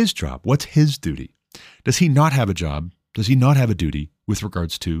 What's his job? What's his duty? Does he not have a job? Does he not have a duty with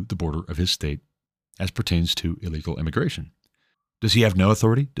regards to the border of his state as pertains to illegal immigration? Does he have no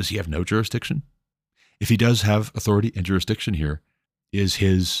authority? Does he have no jurisdiction? If he does have authority and jurisdiction here, is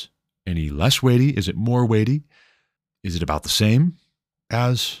his any less weighty? Is it more weighty? Is it about the same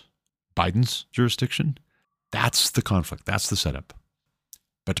as Biden's jurisdiction? That's the conflict. That's the setup.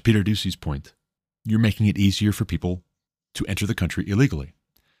 But to Peter Doocy's point, you're making it easier for people to enter the country illegally.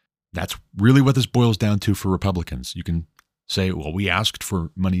 That's really what this boils down to for Republicans. You can say, well, we asked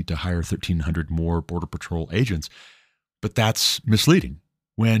for money to hire 1,300 more Border Patrol agents, but that's misleading.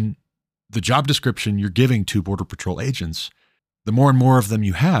 When the job description you're giving to Border Patrol agents, the more and more of them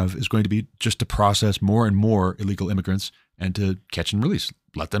you have is going to be just to process more and more illegal immigrants and to catch and release,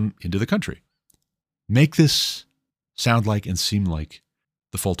 let them into the country. Make this sound like and seem like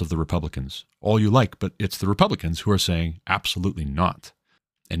the fault of the Republicans. All you like, but it's the Republicans who are saying absolutely not.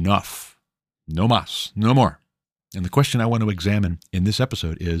 Enough. No mas. No more. And the question I want to examine in this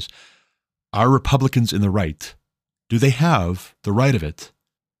episode is, are Republicans in the right? Do they have the right of it?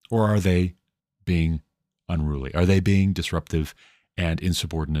 Or are they being unruly? Are they being disruptive and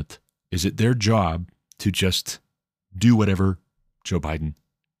insubordinate? Is it their job to just do whatever Joe Biden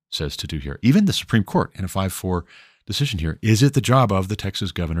says to do here? Even the Supreme Court in a 5-4 decision here, is it the job of the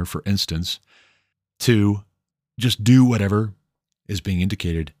Texas governor, for instance, to just do whatever is being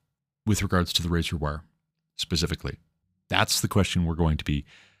indicated with regards to the razor wire specifically? That's the question we're going to be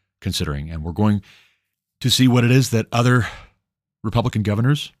considering. And we're going to see what it is that other Republican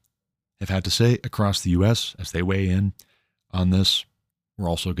governors have had to say across the U.S. as they weigh in on this. We're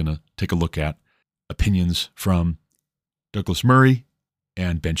also going to take a look at opinions from Douglas Murray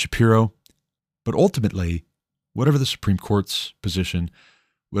and Ben Shapiro. But ultimately, whatever the Supreme Court's position,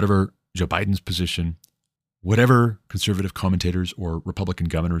 whatever Joe Biden's position, whatever conservative commentators or Republican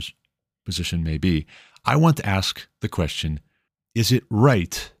governors' position may be, I want to ask the question, is it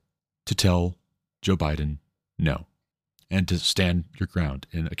right to tell Joe Biden no and to stand your ground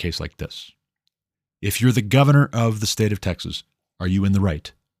in a case like this? If you're the governor of the state of Texas, are you in the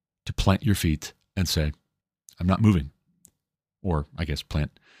right to plant your feet and say, I'm not moving? Or, I guess,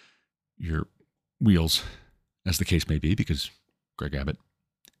 plant your wheels, as the case may be, because Greg Abbott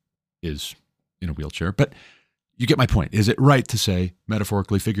is in a wheelchair. But you get my point. Is it right to say,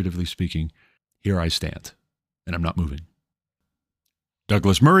 metaphorically, figuratively speaking, here I stand and I'm not moving?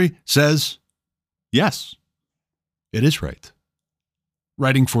 Douglas Murray says, yes, it is right.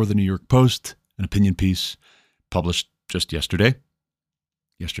 Writing for the New York Post, an opinion piece published just yesterday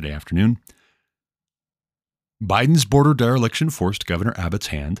afternoon. Biden's border dereliction forced Governor Abbott's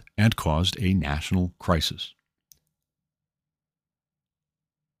hand and caused a national crisis.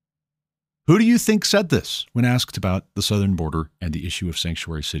 Who do you think said this when asked about the southern border and the issue of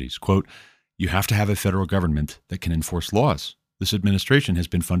sanctuary cities? Quote, you have to have a federal government that can enforce laws. This administration has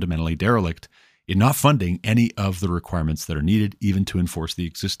been fundamentally derelict in not funding any of the requirements that are needed even to enforce the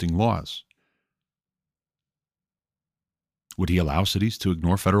existing laws. Would he allow cities to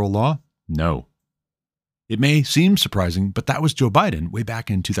ignore federal law? No. It may seem surprising, but that was Joe Biden way back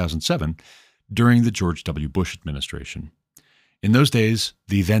in 2007 during the George W. Bush administration. In those days,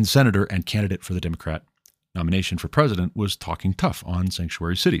 the then senator and candidate for the Democrat nomination for president was talking tough on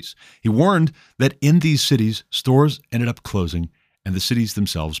sanctuary cities. He warned that in these cities, stores ended up closing and the cities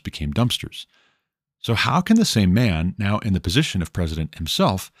themselves became dumpsters. So how can the same man, now in the position of president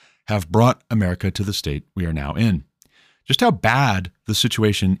himself, have brought America to the state we are now in? Just how bad the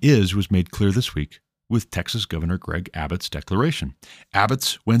situation is was made clear this week with Texas Governor Greg Abbott's declaration.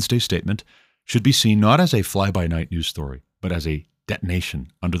 Abbott's Wednesday statement should be seen not as a fly-by-night news story, but as a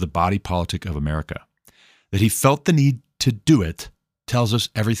detonation under the body politic of America. That he felt the need to do it tells us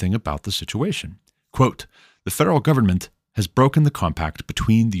everything about the situation. Quote, the federal government has broken the compact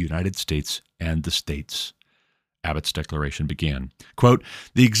between the United States and the states. Abbott's declaration began. Quote,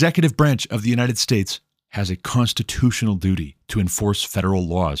 the executive branch of the United States has a constitutional duty to enforce federal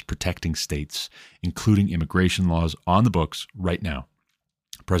laws protecting states, including immigration laws on the books right now.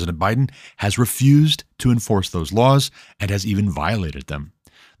 President Biden has refused to enforce those laws and has even violated them.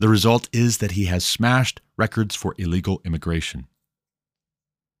 The result is that he has smashed records for illegal immigration.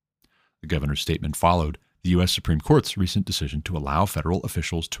 The governor's statement followed the U.S. Supreme Court's recent decision to allow federal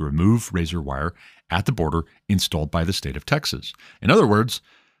officials to remove razor wire at the border installed by the state of Texas. In other words,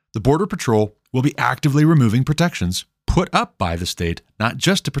 the Border Patrol will be actively removing protections put up by the state, not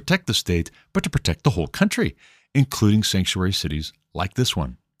just to protect the state, but to protect the whole country, including sanctuary cities like this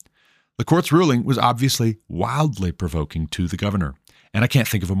one. The court's ruling was obviously wildly provoking to the governor, and I can't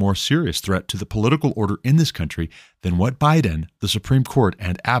think of a more serious threat to the political order in this country than what Biden, the Supreme Court,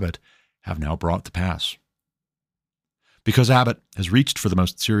 and Abbott have now brought to pass. Because Abbott has reached for the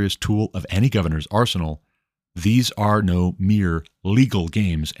most serious tool of any governor's arsenal, these are no mere legal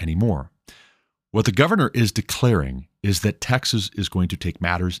games anymore. What the governor is declaring is that Texas is going to take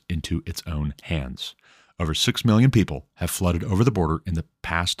matters into its own hands. Over 6 million people have flooded over the border in the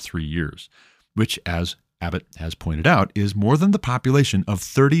past 3 years, which, as Abbott has pointed out, is more than the population of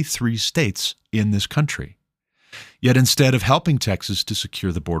 33 states in this country. Yet instead of helping Texas to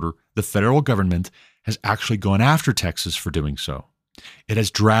secure the border, the federal government has actually gone after Texas for doing so. It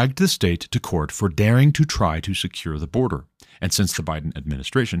has dragged the state to court for daring to try to secure the border. And since the Biden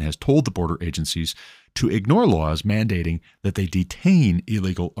administration has told the border agencies to ignore laws mandating that they detain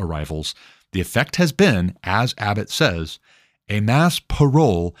illegal arrivals, the effect has been, as Abbott says, a mass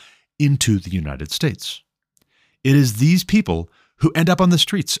parole into the United States. It is these people who end up on the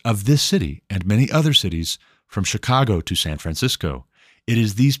streets of this city and many other cities from Chicago to San Francisco. It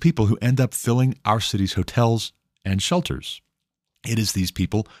is these people who end up filling our city's hotels and shelters. It is these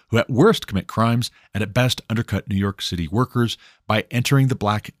people who at worst commit crimes and at best undercut New York City workers by entering the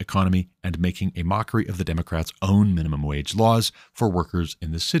black economy and making a mockery of the Democrats' own minimum wage laws for workers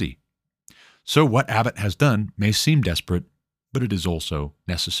in the city. So what Abbott has done may seem desperate, but it is also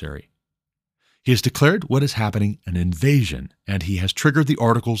necessary. He has declared what is happening an invasion, and he has triggered the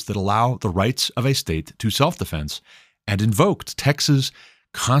articles that allow the rights of a state to self-defense and invoked Texas'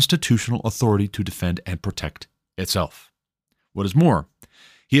 constitutional authority to defend and protect itself. What is more,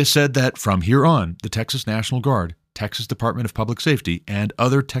 he has said that from here on, the Texas National Guard, Texas Department of Public Safety, and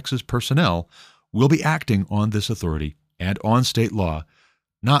other Texas personnel will be acting on this authority and on state law,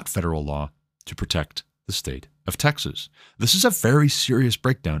 not federal law, to protect the state of Texas. This is a very serious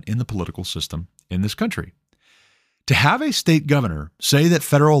breakdown in the political system in this country. To have a state governor say that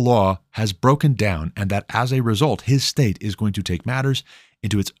federal law has broken down and that as a result his state is going to take matters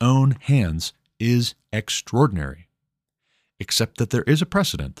into its own hands is extraordinary. Except that there is a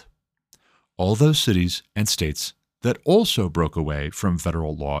precedent. All those cities and states that also broke away from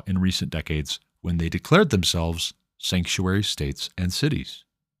federal law in recent decades when they declared themselves sanctuary states and cities.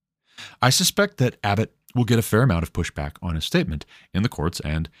 I suspect that Abbott will get a fair amount of pushback on his statement in the courts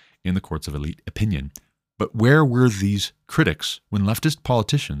and in the courts of elite opinion. But where were these critics when leftist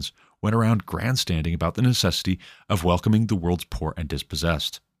politicians went around grandstanding about the necessity of welcoming the world's poor and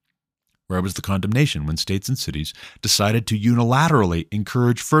dispossessed? Where was the condemnation when states and cities decided to unilaterally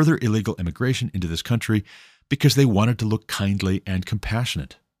encourage further illegal immigration into this country because they wanted to look kindly and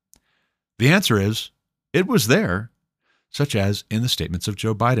compassionate? The answer is, it was there, such as in the statements of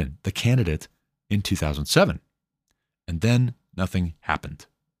Joe Biden, the candidate in 2007. And then nothing happened.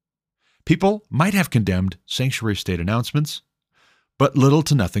 People might have condemned sanctuary state announcements, but little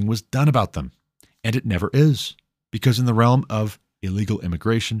to nothing was done about them. And it never is, because in the realm of illegal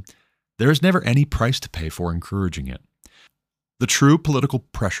immigration, there is never any price to pay for encouraging it. The true political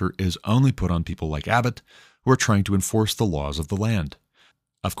pressure is only put on people like Abbott, who are trying to enforce the laws of the land.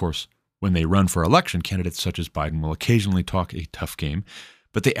 Of course, when they run for election, candidates such as Biden will occasionally talk a tough game,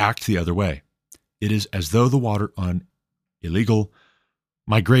 but they act the other way. It is as though the water on illegal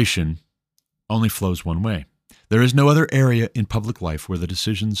migration only flows one way. There is no other area in public life where the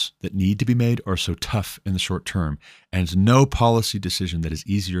decisions that need to be made are so tough in the short term, and no policy decision that is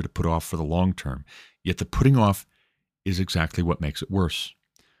easier to put off for the long term. Yet the putting off is exactly what makes it worse.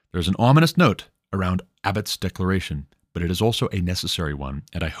 There's an ominous note around Abbott's declaration, but it is also a necessary one,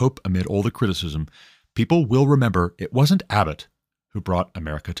 and I hope amid all the criticism, people will remember it wasn't Abbott who brought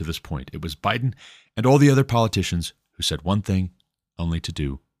America to this point. It was Biden and all the other politicians who said one thing only to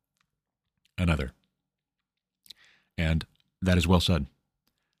do another. And that is well said.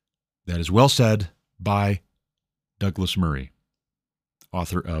 That is well said by Douglas Murray,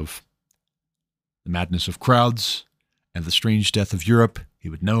 author of The Madness of Crowds and The Strange Death of Europe. He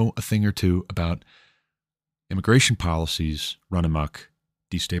would know a thing or two about immigration policies run amok,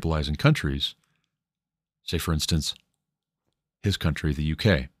 destabilizing countries. Say, for instance, his country, the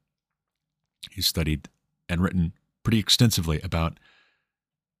UK. He's studied and written pretty extensively about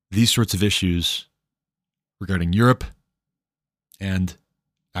these sorts of issues regarding Europe and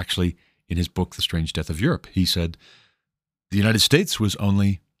Actually, in his book, The Strange Death of Europe, he said the United States was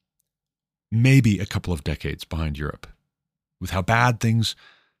only maybe a couple of decades behind Europe. With how bad things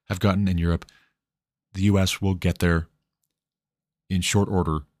have gotten in Europe, the U.S. will get there in short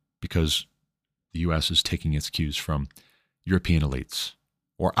order because the U.S. is taking its cues from European elites,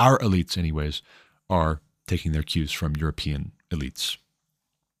 or our elites anyways, are taking their cues from European elites.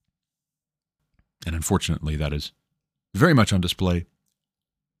 And unfortunately, that is very much on display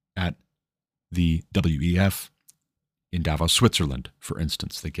at the WEF in Davos, Switzerland, for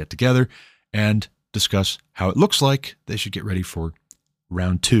instance. They get together and discuss how it looks like they should get ready for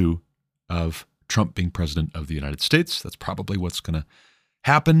round 2 of Trump being president of the United States. That's probably what's going to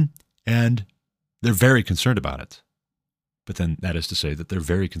happen, and they're very concerned about it. But then that is to say that they're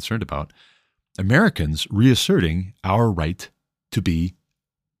very concerned about Americans reasserting our right to be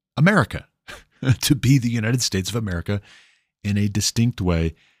America, to be the United States of America in a distinct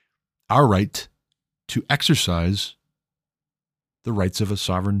way, our right to exercise the rights of a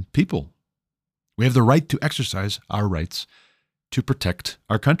sovereign people. We have the right to exercise our rights to protect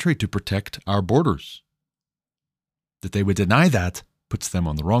our country, to protect our borders. That they would deny that puts them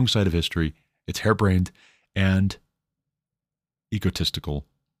on the wrong side of history. It's harebrained and egotistical,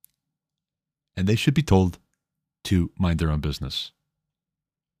 and they should be told to mind their own business.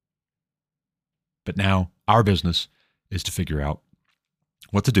 But now our business is to figure out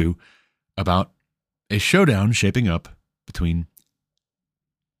what to do about a showdown shaping up between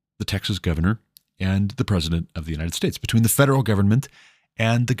the Texas governor and the president of the United States, between the federal government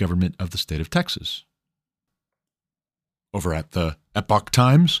and the government of the state of Texas. Over at the Epoch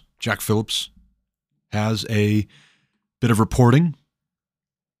Times, Jack Phillips has a bit of reporting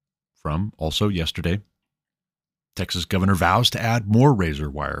from also yesterday. Texas governor vows to add more razor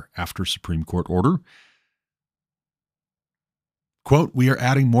wire after Supreme Court order. Quote, "We are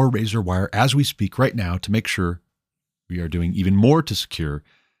adding more razor wire as we speak right now to make sure we are doing even more to secure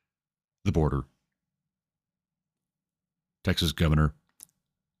the border." Texas Governor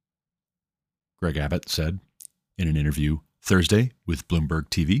Greg Abbott said in an interview Thursday with Bloomberg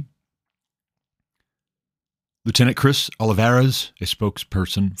TV. Lieutenant Chris Olivares, a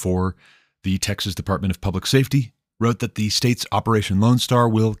spokesperson for the Texas Department of Public Safety, wrote that the state's Operation Lone Star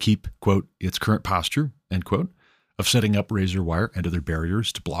will keep, quote, its current posture, end quote, of setting up razor wire and other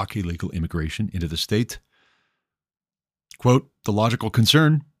barriers to block illegal immigration into the state. Quote, "The logical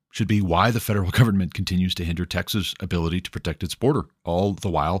concern should be why the federal government continues to hinder Texas' ability to protect its border, all the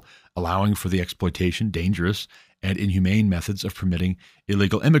while allowing for the exploitation, dangerous, and inhumane methods of permitting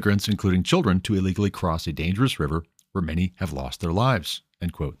illegal immigrants, including children, to illegally cross a dangerous river where many have lost their lives,"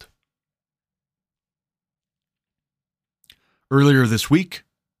 end quote. Earlier this week,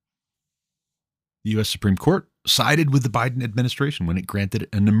 the U.S. Supreme Court sided with the Biden administration when it granted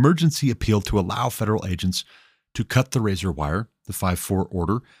an emergency appeal to allow federal agents to cut the razor wire. The 5-4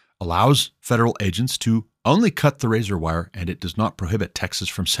 order allows federal agents to only cut the razor wire, and it does not prohibit Texas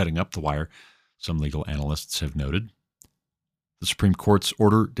from setting up the wire, some legal analysts have noted. The Supreme Court's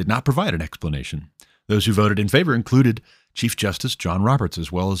order did not provide an explanation. Those who voted in favor included Chief Justice John Roberts,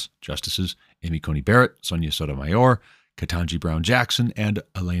 as well as Justices Amy Coney Barrett, Sonia Sotomayor, Ketanji Brown Jackson, and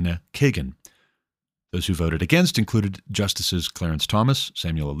Elena Kagan. Those who voted against included Justices Clarence Thomas,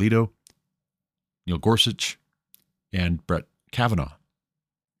 Samuel Alito, Neil Gorsuch, and Brett Kavanaugh.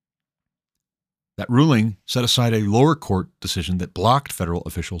 That ruling set aside a lower court decision that blocked federal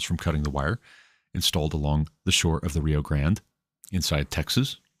officials from cutting the wire installed along the shore of the Rio Grande inside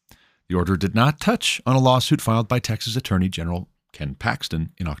Texas. The order did not touch on a lawsuit filed by Texas Attorney General Ken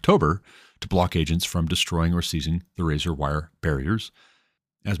Paxton in October to block agents from destroying or seizing the razor wire barriers.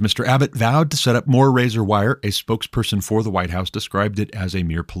 As Mr. Abbott vowed to set up more razor wire, a spokesperson for the White House described it as a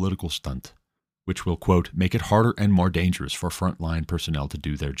mere political stunt, which will, quote, make it harder and more dangerous for frontline personnel to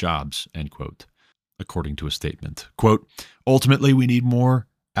do their jobs, end quote, according to a statement. Quote, ultimately, we need more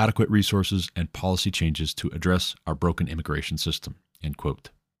adequate resources and policy changes to address our broken immigration system, end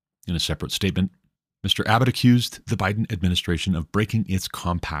quote. In a separate statement, Mr. Abbott accused the Biden administration of breaking its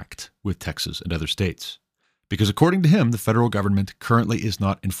compact with Texas and other states, because according to him, the federal government currently is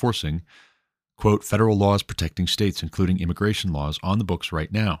not enforcing, quote, federal laws protecting states, including immigration laws, on the books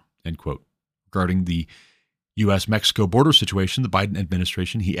right now, end quote. Regarding the U.S.-Mexico border situation, the Biden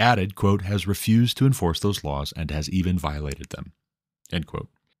administration, he added, quote, has refused to enforce those laws and has even violated them, end quote.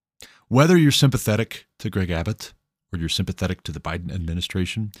 Whether you're sympathetic to Greg Abbott or you're sympathetic to the Biden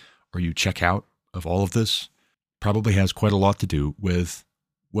administration or you check out of all of this, probably has quite a lot to do with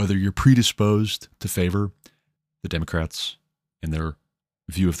whether you're predisposed to favor the Democrats and their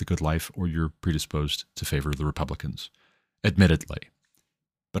view of the good life or you're predisposed to favor the Republicans, admittedly.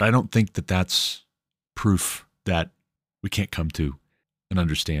 But I don't think that that's proof that we can't come to an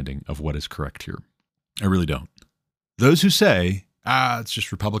understanding of what is correct here. I really don't. Those who say, it's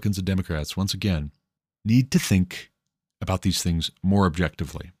just Republicans and Democrats, once again, need to think about these things more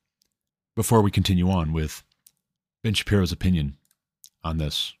objectively before we continue on with Ben Shapiro's opinion on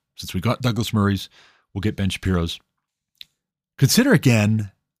this. Since we got Douglas Murray's, we'll get Ben Shapiro's. Consider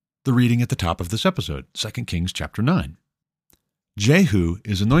again the reading at the top of this episode, 2 Kings chapter 9. Jehu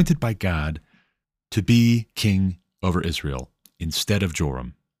is anointed by God to be king over Israel instead of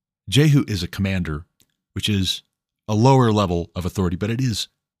Joram. Jehu is a commander, which is a lower level of authority, but it is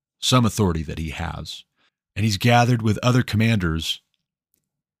some authority that he has. And he's gathered with other commanders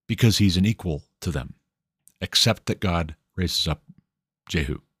because he's an equal to them, except that God raises up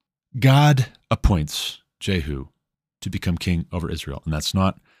Jehu. God appoints Jehu to become king over Israel. And that's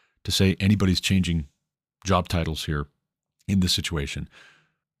not to say anybody's changing job titles here in this situation.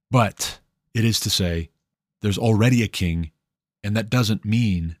 But it is to say there's already a king, and that doesn't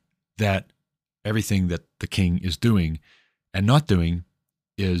mean that everything that the king is doing and not doing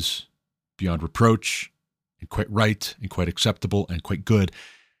is beyond reproach and quite right and quite acceptable and quite good.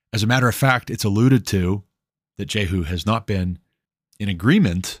 As a matter of fact, it's alluded to that Jehu has not been in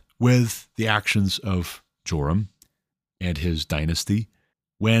agreement with the actions of Joram and his dynasty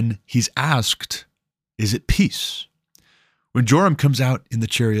when he's asked, is it peace? When Joram comes out in the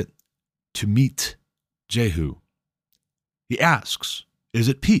chariot to meet Jehu, he asks, is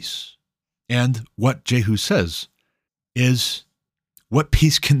it peace? And what Jehu says is, what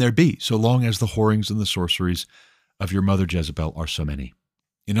peace can there be so long as the whorings and the sorceries of your mother Jezebel are so many?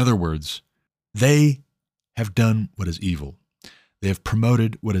 In other words, they have done what is evil. They have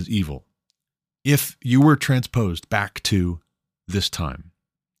promoted what is evil. If you were transposed back to this time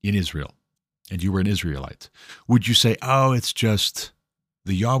in Israel, and you were an Israelite, would you say, oh, it's just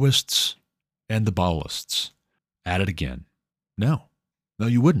the Yahwists and the Baalists at it again? No,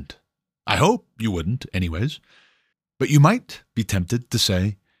 you wouldn't. I hope you wouldn't anyways. But you might be tempted to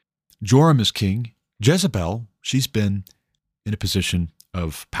say, Joram is king. Jezebel, she's been in a position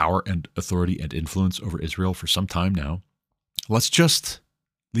of power and authority and influence over Israel for some time now. Let's just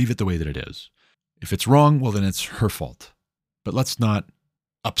leave it the way that it is. If it's wrong, well, then it's her fault. But let's not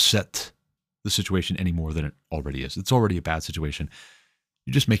upset the situation any more than it already is. It's already a bad situation.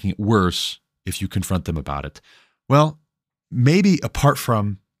 You're just making it worse if you confront them about it. Well, maybe apart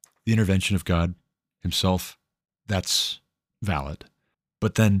from the intervention of God himself, that's valid.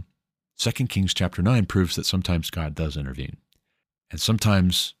 But then 2 Kings chapter 9 proves that sometimes God does intervene. And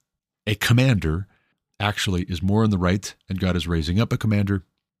sometimes a commander actually is more in the right, and God is raising up a commander,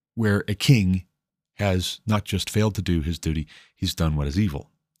 where a king has not just failed to do his duty, he's done what is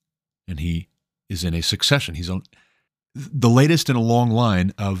evil. And he is in a succession. He's on the latest in a long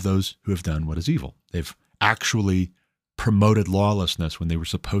line of those who have done what is evil. They've actually promoted lawlessness when they were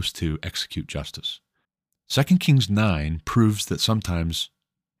supposed to execute justice. 2 Kings 9 proves that sometimes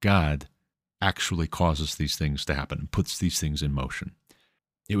God actually causes these things to happen and puts these things in motion.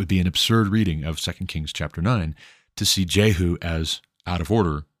 It would be an absurd reading of 2 Kings chapter 9 to see Jehu as out of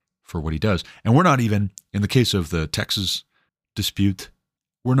order for what he does. And we're not even, in the case of the Texas dispute,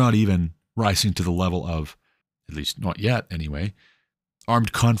 we're not even rising to the level of, at least not yet anyway,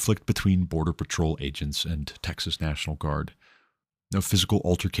 armed conflict between Border Patrol agents and Texas National Guard. No physical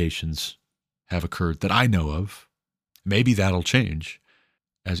altercations have occurred that I know of. Maybe that'll change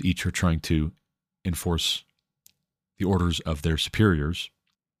as each are trying to enforce the orders of their superiors.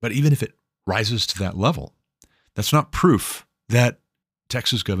 But even if it rises to that level, that's not proof that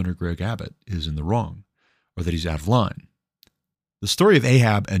Texas Governor Greg Abbott is in the wrong or that he's out of line. The story of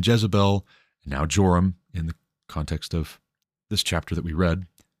Ahab and Jezebel, and now Joram in the context of this chapter that we read,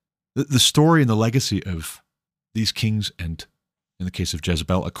 the story and the legacy of these kings, and in the case of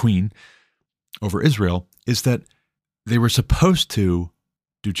Jezebel, a queen over Israel, is that they were supposed to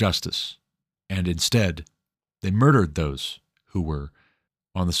do justice, and instead they murdered those who were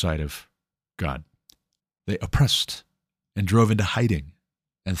on the side of God. They oppressed and drove into hiding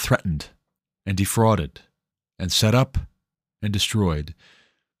and threatened and defrauded and set up and destroyed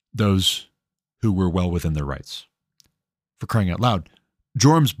those who were well within their rights. For crying out loud,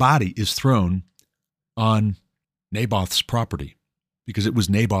 Joram's body is thrown on Naboth's property because it was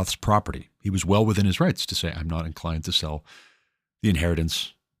Naboth's property. He was well within his rights to say, I'm not inclined to sell the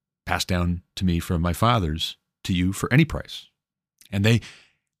inheritance passed down to me from my fathers to you for any price. And they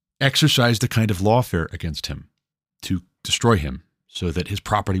exercised a kind of lawfare against him to destroy him so that his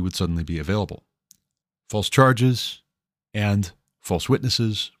property would suddenly be available. False charges and false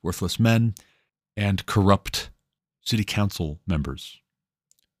witnesses, worthless men, and corrupt city council members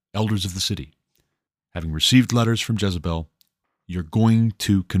elders of the city, having received letters from Jezebel, you're going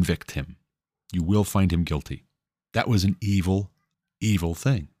to convict him. You will find him guilty. That was an evil, evil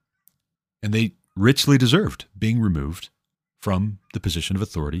thing. And they richly deserved being removed from the position of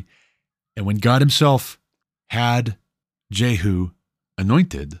authority. And when God himself had Jehu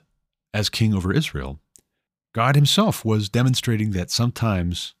anointed as king over Israel, God himself was demonstrating that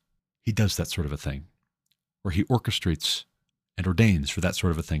sometimes he does that sort of a thing, where he orchestrates and ordains for that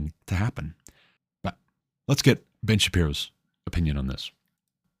sort of a thing to happen. But let's get Ben Shapiro's opinion on this.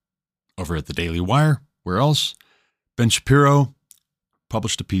 Over at the Daily Wire, where else? Ben Shapiro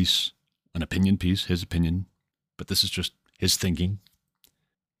published a piece, an opinion piece, his opinion, but this is just his thinking,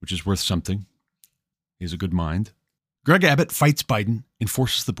 which is worth something. He has a good mind. Greg Abbott fights Biden,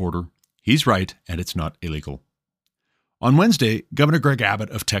 enforces the border. He's right, and it's not illegal. On Wednesday, Governor Greg Abbott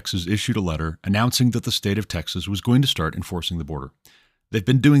of Texas issued a letter announcing that the state of Texas was going to start enforcing the border. They've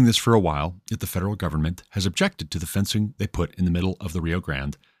been doing this for a while, yet the federal government has objected to the fencing they put in the middle of the Rio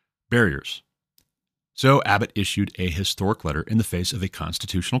Grande barriers. So Abbott issued a historic letter in the face of a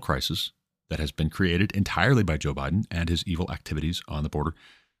constitutional crisis that has been created entirely by Joe Biden and his evil activities on the border.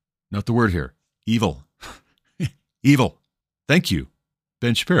 Note the word here, evil. Evil. Thank you,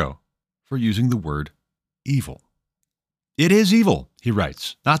 Ben Shapiro, for using the word evil. It is evil, he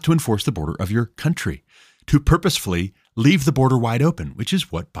writes, not to enforce the border of your country, to purposefully leave the border wide open, which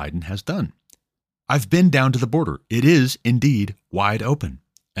is what Biden has done. I've been down to the border. It is indeed wide open,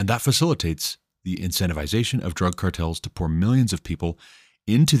 and that facilitates the incentivization of drug cartels to pour millions of people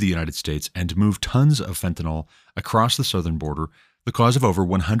into the United States and move tons of fentanyl across the southern border, the cause of over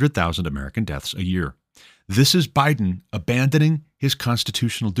 100,000 American deaths a year. This is Biden abandoning his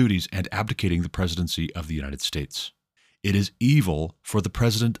constitutional duties and abdicating the presidency of the United States. It is evil for the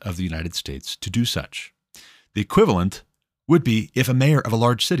President of the United States to do such. The equivalent would be if a mayor of a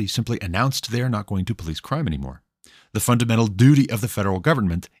large city simply announced they are not going to police crime anymore. The fundamental duty of the federal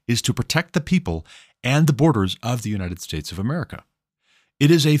government is to protect the people and the borders of the United States of America. It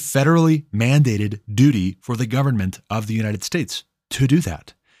is a federally mandated duty for the government of the United States to do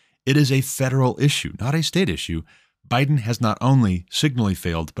that. It is a federal issue, not a state issue. Biden has not only signally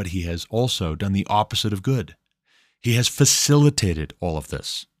failed, but he has also done the opposite of good. He has facilitated all of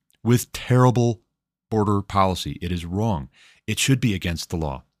this with terrible border policy. It is wrong. It should be against the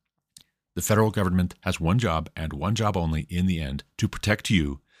law. The federal government has one job and one job only in the end, to protect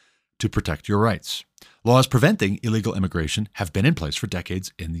you, to protect your rights. Laws preventing illegal immigration have been in place for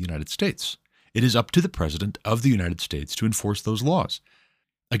decades in the United States. It is up to the President of the United States to enforce those laws.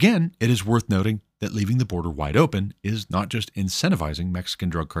 Again, it is worth noting that leaving the border wide open is not just incentivizing Mexican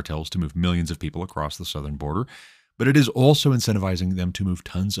drug cartels to move millions of people across the southern border, but it is also incentivizing them to move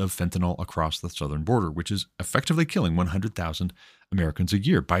tons of fentanyl across the southern border, which is effectively killing 100,000 Americans a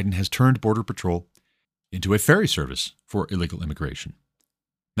year. Biden has turned Border Patrol into a ferry service for illegal immigration.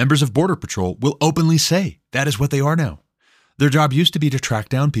 Members of Border Patrol will openly say that is what they are now. Their job used to be to track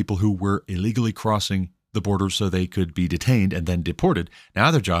down people who were illegally crossing the border so they could be detained and then deported.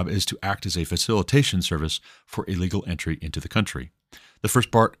 Now their job is to act as a facilitation service for illegal entry into the country. The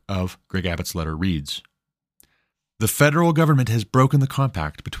first part of Greg Abbott's letter reads, "The federal government has broken the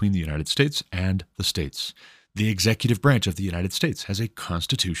compact between the United States and the states. The executive branch of the United States has a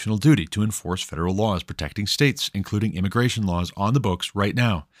constitutional duty to enforce federal laws protecting states, including immigration laws on the books right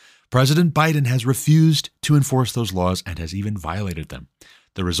now. President Biden has refused to enforce those laws and has even violated them.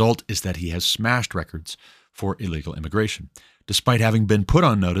 The result is that he has smashed records for illegal immigration. Despite having been put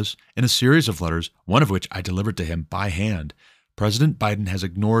on notice in a series of letters, one of which I delivered to him by hand, President Biden has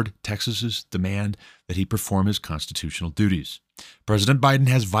ignored Texas's demand that he perform his constitutional duties. President Biden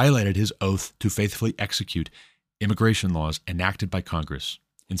has violated his oath to faithfully execute immigration laws enacted by Congress.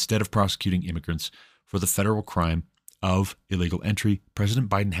 Instead of prosecuting immigrants for the federal crime of illegal entry, President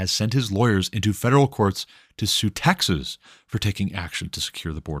Biden has sent his lawyers into federal courts to sue Texas for taking action to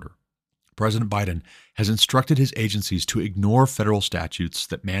secure the border. President Biden has instructed his agencies to ignore federal statutes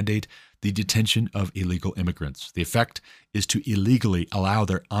that mandate the detention of illegal immigrants. The effect is to illegally allow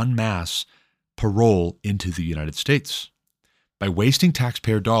their en masse parole into the United States. By wasting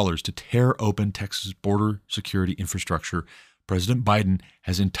taxpayer dollars to tear open Texas' border security infrastructure, President Biden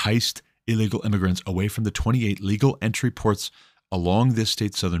has enticed illegal immigrants away from the 28 legal entry ports along this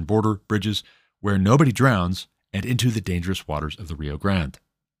state's southern border bridges where nobody drowns and into the dangerous waters of the Rio Grande.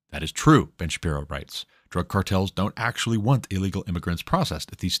 That is true, Ben Shapiro writes. Drug cartels don't actually want illegal immigrants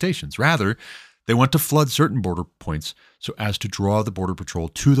processed at these stations. Rather, They want to flood certain border points so as to draw the Border Patrol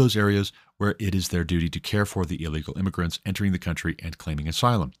to those areas where it is their duty to care for the illegal immigrants entering the country and claiming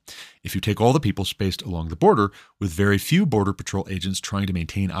asylum. If you take all the people spaced along the border, with very few Border Patrol agents trying to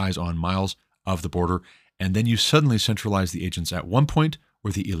maintain eyes on miles of the border, and then you suddenly centralize the agents at one point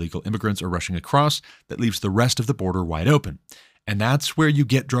where the illegal immigrants are rushing across, that leaves the rest of the border wide open. And that's where you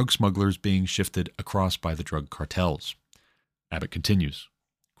get drug smugglers being shifted across by the drug cartels. Abbott continues,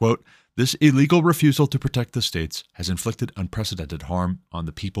 quote, "This illegal refusal to protect the states has inflicted unprecedented harm on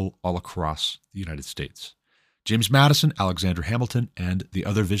the people all across the United States. James Madison, Alexander Hamilton, and the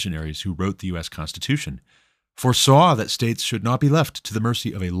other visionaries who wrote the U.S. Constitution foresaw that states should not be left to the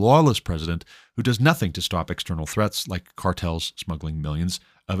mercy of a lawless president who does nothing to stop external threats like cartels smuggling millions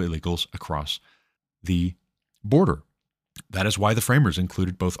of illegals across the border. That is why the framers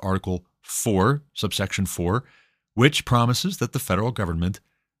included both Article 4, subsection 4, which promises that the federal government,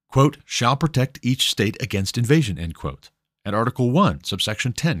 quote, shall protect each state against invasion, end quote, and Article 1,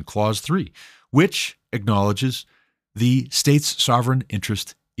 subsection 10, clause 3, which acknowledges the state's sovereign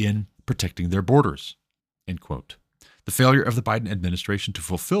interest in protecting their borders, end quote. The failure of the Biden administration to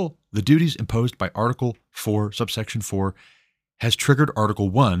fulfill the duties imposed by Article 4, subsection 4, has triggered Article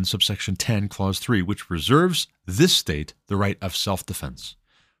 1, subsection 10, clause 3, which reserves this state the right of self-defense.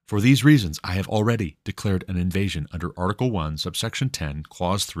 For these reasons, I have already declared an invasion under Article 1, subsection 10,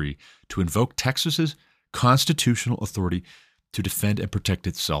 clause 3, to invoke Texas's constitutional authority to defend and protect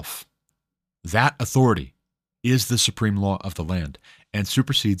itself. That authority is the supreme law of the land and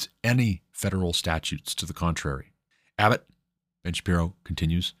supersedes any federal statutes to the contrary. Abbott, Ben Shapiro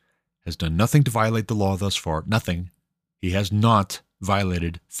continues, has done nothing to violate the law thus far. Nothing. He has not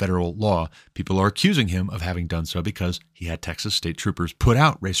violated federal law. People are accusing him of having done so because he had Texas state troopers put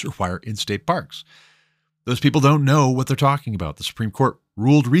out razor wire in state parks. Those people don't know what they're talking about. The Supreme Court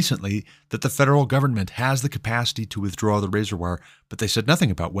ruled recently that the federal government has the capacity to withdraw the razor wire, but they said nothing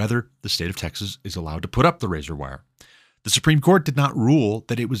about whether the state of Texas is allowed to put up the razor wire. The Supreme Court did not rule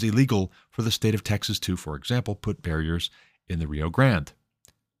that it was illegal for the state of Texas to, for example, put barriers in the Rio Grande.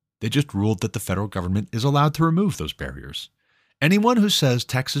 They just ruled that the federal government is allowed to remove those barriers. Anyone who says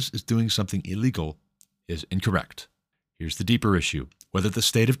Texas is doing something illegal is incorrect. Here's the deeper issue: whether the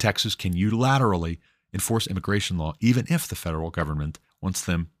state of Texas can unilaterally enforce immigration law even if the federal government wants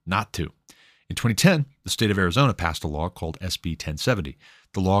them not to. In 2010, the state of Arizona passed a law called SB 1070.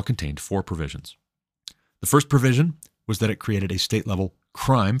 The law contained 4 provisions. The first provision was that it created a state-level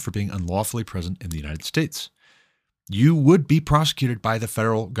crime for being unlawfully present in the United States. You would be prosecuted by the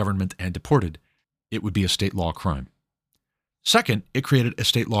federal government and deported. It would be a state law crime. Second, it created a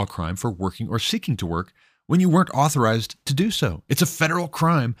state law crime for working or seeking to work when you weren't authorized to do so. It's a federal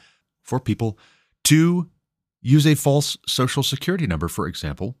crime for people to use a false social security number, for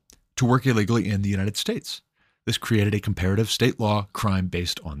example, to work illegally in the United States. This created a comparative state law crime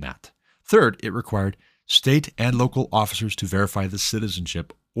based on that. Third, it required state and local officers to verify the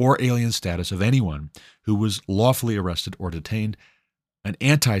citizenship or alien status of anyone who was lawfully arrested or detained, an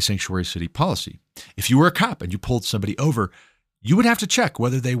anti-sanctuary city policy. If you were a cop and you pulled somebody over, you would have to check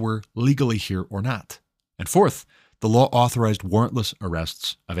whether they were legally here or not. And fourth, the law authorized warrantless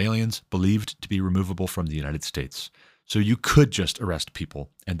arrests of aliens believed to be removable from the United States. So you could just arrest people,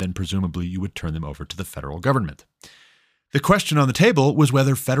 and then presumably you would turn them over to the federal government. The question on the table was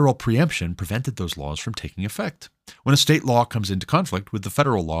whether federal preemption prevented those laws from taking effect. When a state law comes into conflict with the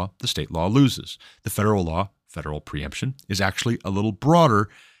federal law, the state law loses. The federal law, federal preemption, is actually a little broader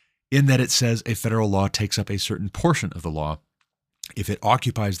in that it says a federal law takes up a certain portion of the law. If it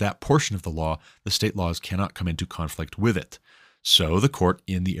occupies that portion of the law, the state laws cannot come into conflict with it. So the court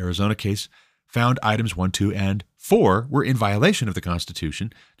in the Arizona case found items 1, 2, and 4 were in violation of the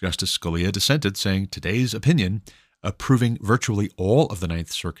Constitution. Justice Scalia dissented, saying today's opinion, approving virtually all of the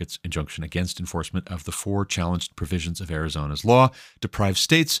Ninth Circuit's injunction against enforcement of the 4 challenged provisions of Arizona's law, deprives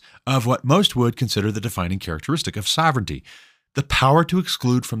states of what most would consider the defining characteristic of sovereignty, the power to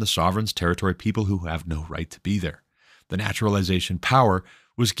exclude from the sovereign's territory people who have no right to be there. The naturalization power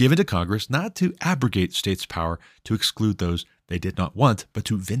was given to Congress not to abrogate states' power to exclude those they did not want, but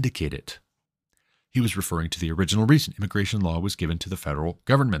to vindicate it. He was referring to the original reason immigration law was given to the federal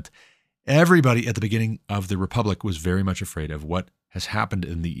government. Everybody at the beginning of the Republic was very much afraid of what has happened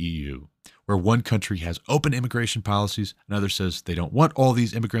in the EU, where one country has open immigration policies, another says they don't want all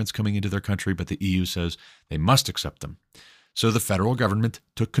these immigrants coming into their country, but the EU says they must accept them. So the federal government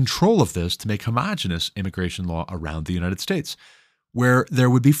took control of this to make homogenous immigration law around the United States. where there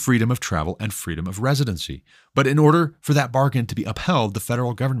would be freedom of travel and freedom of residency. But in order for that bargain to be upheld, the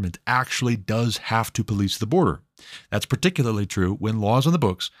federal government actually does have to police the border. That's particularly true when laws on the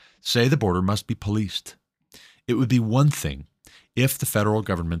books say the border must be policed. It would be one thing if the federal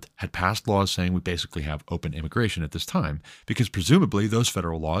government had passed laws saying we basically have open immigration at this time, because presumably those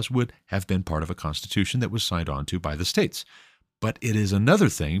federal laws would have been part of a constitution that was signed on to by the states. But it is another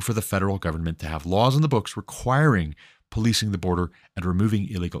thing for the federal government to have laws on the books requiring policing the border and removing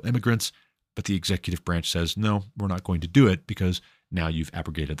illegal immigrants, but the executive branch says, no, we're not going to do it because now you've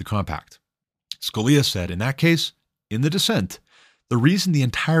abrogated the compact. Scalia said in that case, in the dissent, the reason the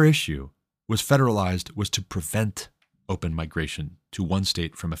entire issue was federalized was to prevent open migration to one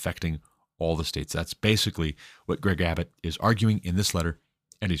state from affecting all the states. That's basically what Greg Abbott is arguing in this letter,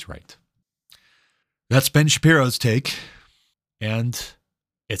 and he's right. That's Ben Shapiro's take, and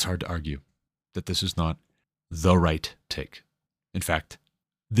it's hard to argue that this is not the right take. In fact,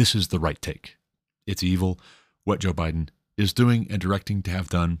 this is the right take. It's evil what Joe Biden is doing and directing to have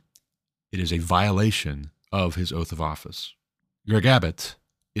done. It is a violation of his oath of office. Greg Abbott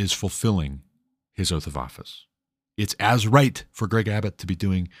is fulfilling his oath of office. It's as right for Greg Abbott to be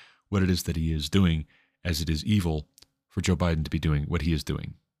doing what it is that he is doing as it is evil for Joe Biden to be doing what he is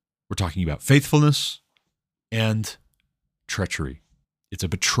doing. We're talking about faithfulness and treachery. It's a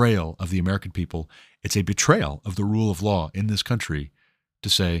betrayal of the American people. It's a betrayal of the rule of law in this country to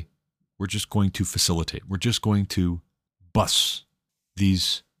say, we're just going to facilitate. We're just going to bus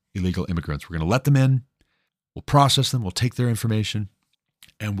these illegal immigrants. We're going to let them in. We'll process them. We'll take their information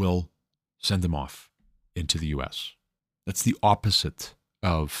and we'll send them off into the U.S. That's the opposite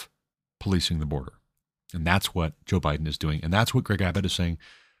of policing the border. And that's what Joe Biden is doing. And that's what Greg Abbott is saying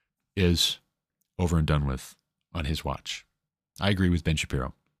is over and done with on his watch. I agree with Ben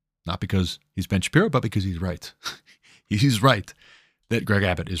Shapiro. Not because he's Ben Shapiro, but because he's right. He's right that Greg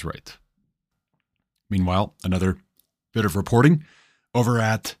Abbott is right. Meanwhile, another bit of reporting over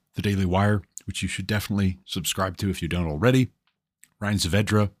at the Daily Wire, which you should definitely subscribe to if you don't already. Ryan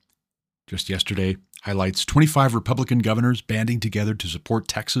Saavedra, just yesterday, highlights 25 Republican governors banding together to support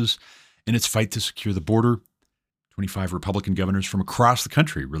Texas in its fight to secure the border. 25 Republican governors from across the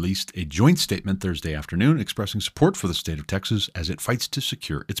country released a joint statement Thursday afternoon expressing support for the state of Texas as it fights to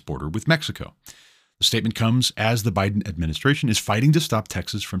secure its border with Mexico. The statement comes as the Biden administration is fighting to stop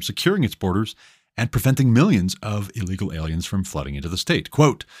Texas from securing its borders and preventing millions of illegal aliens from flooding into the state.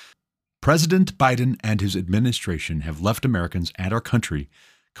 Quote, President Biden and his administration have left Americans and our country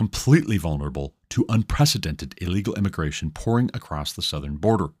completely vulnerable to unprecedented illegal immigration pouring across the southern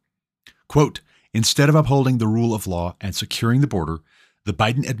border. Quote, instead of upholding the rule of law and securing the border, the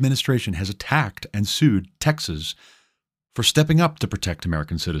Biden administration has attacked and sued Texas for stepping up to protect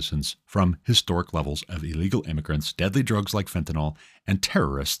American citizens from historic levels of illegal immigrants, deadly drugs like fentanyl, and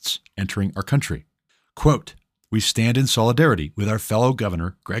terrorists entering our country. Quote, we stand in solidarity with our fellow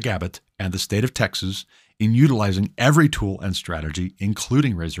governor, Greg Abbott, and the state of Texas in utilizing every tool and strategy,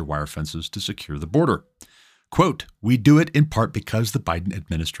 including razor wire fences, to secure the border. Quote, we do it in part because the Biden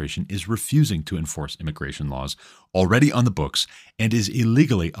administration is refusing to enforce immigration laws already on the books and is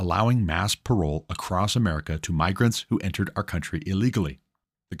illegally allowing mass parole across America to migrants who entered our country illegally.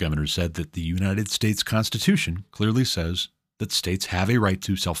 The governor said that the United States Constitution clearly says that states have a right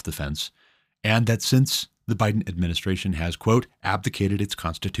to self-defense and that since the Biden administration has, quote, abdicated its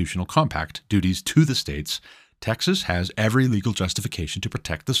constitutional compact duties to the states, Texas has every legal justification to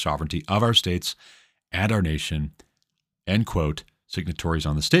protect the sovereignty of our states and our nation, end quote. Signatories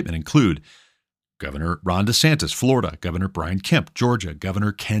on the statement include Governor Ron DeSantis, Florida, Governor Brian Kemp, Georgia,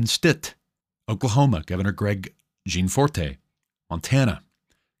 Governor Ken Stitt, Oklahoma, Governor Greg Gianforte, Montana,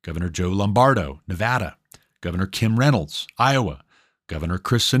 Governor Joe Lombardo, Nevada, Governor Kim Reynolds, Iowa, Governor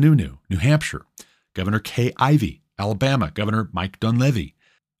Chris Sununu, New Hampshire, Governor Kay Ivey, Alabama, Governor Mike Dunleavy,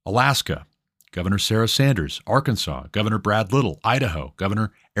 Alaska, Governor Sarah Sanders, Arkansas, Governor Brad Little, Idaho,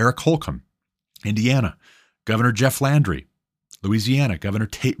 Governor Eric Holcomb, Indiana, Governor Jeff Landry, Louisiana, Governor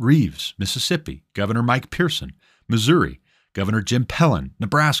Tate Reeves, Mississippi, Governor Mike Pearson, Missouri, Governor Jim Pellin,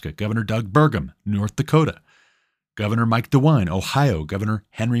 Nebraska, Governor Doug Burgum, North Dakota, Governor Mike DeWine, Ohio, Governor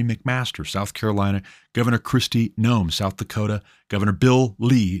Henry McMaster, South Carolina, Governor Kristi Noem, South Dakota, Governor Bill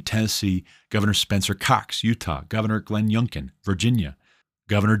Lee, Tennessee, Governor Spencer Cox, Utah, Governor Glenn Youngkin, Virginia,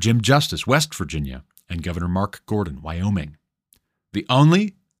 Governor Jim Justice, West Virginia, and Governor Mark Gordon, Wyoming. The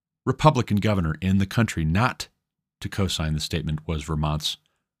only Republican governor in the country not to co-sign the statement was Vermont's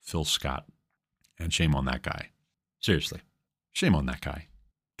Phil Scott. And shame on that guy. Seriously, shame on that guy.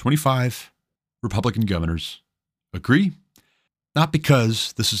 25 Republican governors agree, not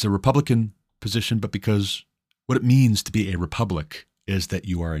because this is a Republican position, but because What it means to be a republic is that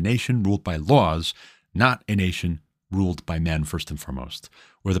you are a nation ruled by laws, not a nation ruled by men first and foremost,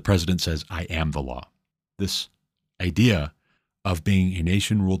 where the president says, I am the law. This idea of being a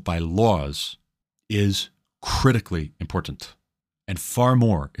nation ruled by laws is critically important, and far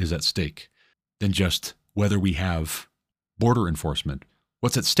more is at stake than just whether we have border enforcement.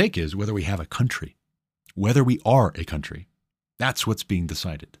 What's at stake is whether we have a country, whether we are a country. That's what's being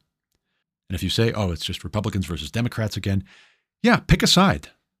decided. And if you say, oh, it's just Republicans versus Democrats again, yeah, pick a side.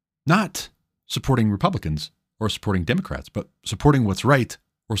 Not supporting Republicans or supporting Democrats, but supporting what's right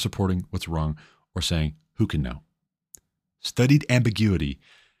or supporting what's wrong, or saying, who can know? Studied ambiguity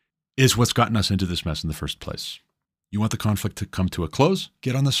is what's gotten us into this mess in the first place. You want the conflict to come to a close?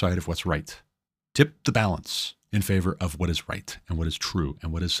 Get on the side of what's right. Tip the balance in favor of what is right and what is true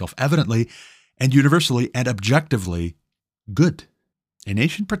and what is self-evidently and universally and objectively good. A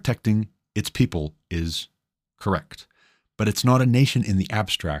nation protecting its people is correct, but it's not a nation in the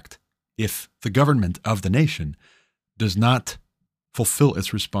abstract if the government of the nation does not fulfill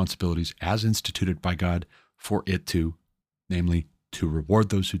its responsibilities as instituted by God for it to, namely, to reward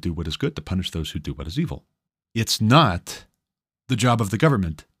those who do what is good, to punish those who do what is evil. It's not the job of the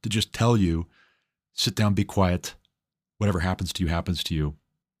government to just tell you, sit down, be quiet, whatever happens to you happens to you.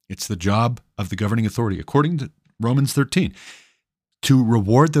 It's the job of the governing authority, according to Romans 13, to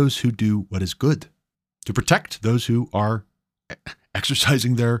reward those who do what is good, to protect those who are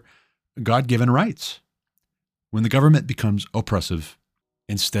exercising their God-given rights. When the government becomes oppressive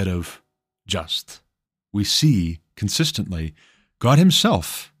instead of just, we see consistently God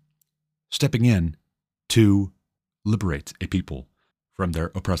himself stepping in to liberate a people from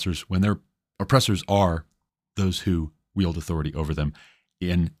their oppressors when their oppressors are those who wield authority over them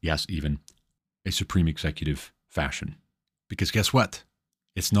in, yes, even a supreme executive fashion. Because guess what?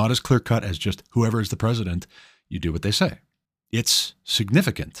 It's not as clear-cut as just whoever is the president, you do what they say. It's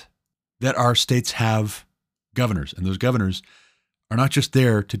significant that our states have governors, and those governors are not just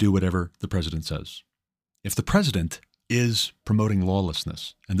there to do whatever the president says. If the president is promoting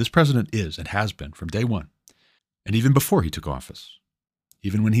lawlessness, and this president is and has been from day one, and even before he took office,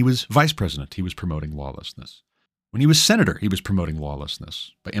 even when he was vice president, he was promoting lawlessness. When he was senator, he was promoting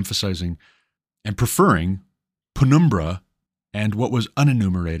lawlessness by emphasizing and preferring penumbra and what was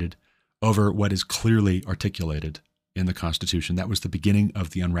unenumerated over what is clearly articulated in the Constitution. That was the beginning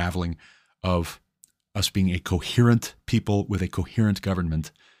of the unraveling of us being a coherent people with a coherent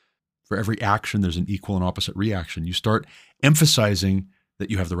government. For every action, there's an equal and opposite reaction. You start emphasizing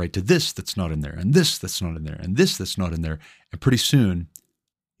that you have the right to this that's not in there, and this that's not in there, and this that's not in there. And pretty soon,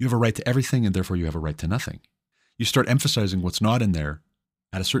 you have a right to everything, and therefore you have a right to nothing. You start emphasizing what's not in there.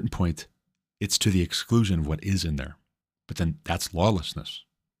 At a certain point, it's to the exclusion of what is in there. But then that's lawlessness.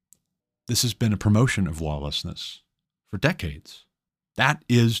 This has been a promotion of lawlessness for decades. That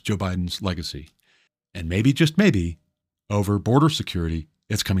is Joe Biden's legacy. And maybe, just maybe, over border security,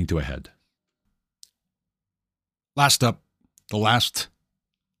 it's coming to a head. Last up, the last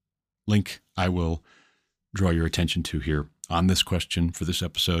link I will draw your attention to here on this question for this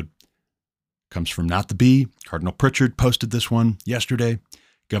episode comes from Not the Bee. Cardinal Pritchard posted this one yesterday.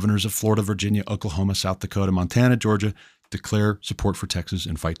 Governors of Florida, Virginia, Oklahoma, South Dakota, Montana, Georgia declare support for Texas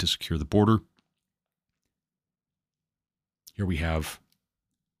and fight to secure the border. Here we have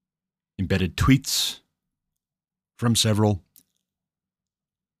embedded tweets from several,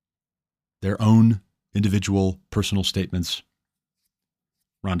 their own individual personal statements.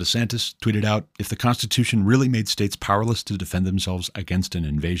 Ron DeSantis tweeted out, if the Constitution really made states powerless to defend themselves against an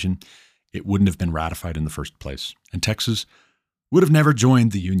invasion, it wouldn't have been ratified in the first place. And Texas would have never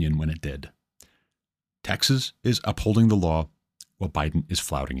joined the Union when it did. Texas is upholding the law while Biden is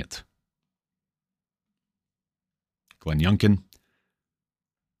flouting it. Glenn Youngkin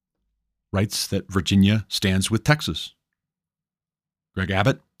writes that Virginia stands with Texas. Greg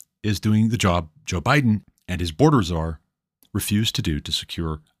Abbott is doing the job Joe Biden and his border czar refused to do to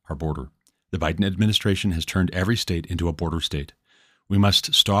secure our border. The Biden administration has turned every state into a border state. We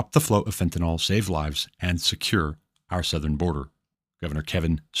must stop the flow of fentanyl, save lives, and secure our southern border. Governor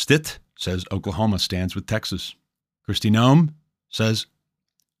Kevin Stitt says Oklahoma stands with Texas. Kristi Noem says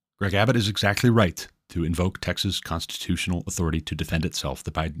Greg Abbott is exactly right to invoke Texas' constitutional authority to defend itself.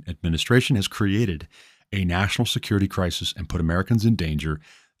 The Biden administration has created a national security crisis and put Americans in danger.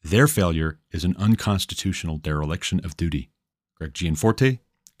 Their failure is an unconstitutional dereliction of duty. Greg Gianforte,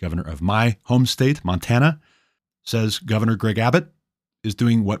 governor of my home state, Montana, says Governor Greg Abbott is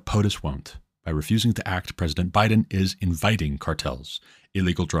doing what POTUS won't. By refusing to act, President Biden is inviting cartels,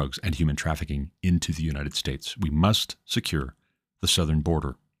 illegal drugs, and human trafficking into the United States. We must secure the southern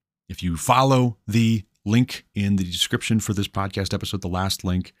border. If you follow the link in the description for this podcast episode, the last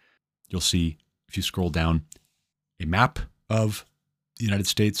link, you'll see, if you scroll down, a map of the United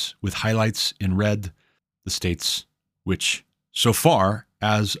States with highlights in red, the states which so far,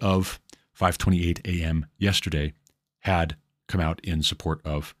 as of 5:28 a.m. yesterday, had come out in support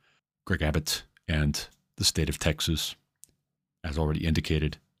of Greg Abbott and the state of Texas. As already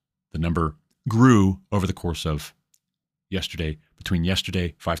indicated, the number grew over the course of yesterday. Between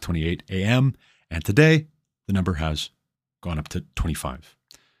yesterday, 5:28 a.m., and today, the number has gone up to 25,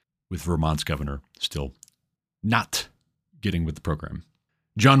 with Vermont's governor still not getting with the program.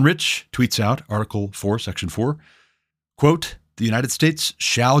 John Rich tweets out Article 4, Section 4, quote, "The United States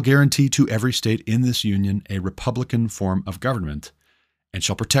shall guarantee to every state in this union a republican form of government and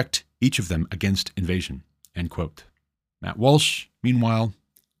shall protect each of them against invasion," end quote. Matt Walsh, meanwhile,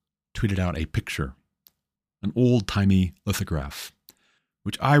 tweeted out a picture, an old-timey lithograph,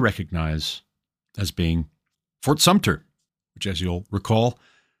 which I recognize as being Fort Sumter, which, as you'll recall,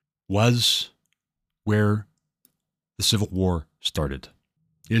 was where the Civil War started.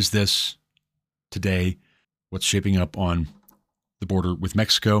 Is this, today, what's shaping up on the border with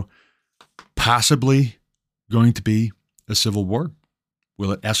Mexico, possibly going to be a civil war?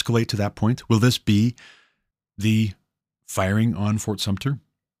 Will it escalate to that point? Will this be the firing on Fort Sumter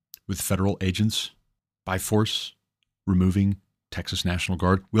with federal agents by force removing Texas National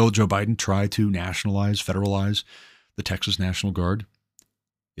Guard? Will Joe Biden try to nationalize, federalize the Texas National Guard?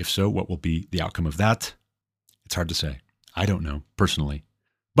 If so, what will be the outcome of that? It's hard to say. I don't know, personally.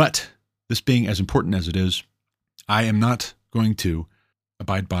 But this being as important as it is, I am not going to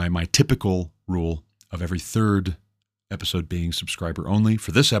abide by my typical rule of every third episode being subscriber only.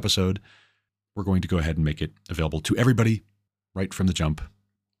 For this episode, we're going to go ahead and make it available to everybody right from the jump,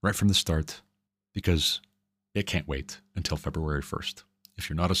 right from the start, because it can't wait until February 1st. If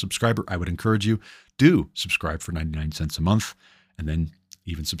you're not a subscriber, I would encourage you, do subscribe for 99 cents a month, and then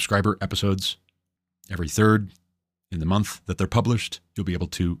even subscriber episodes every third in the month that they're published, you'll be able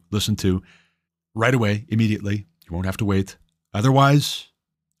to listen to right away, immediately. You won't have to wait. Otherwise,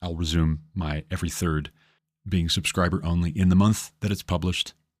 I'll resume my every third being subscriber only in the month that it's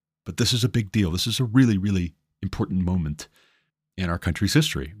published. But this is a big deal. This is a really, really important moment in our country's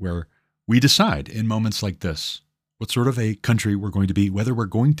history where we decide in moments like this what sort of a country we're going to be, whether we're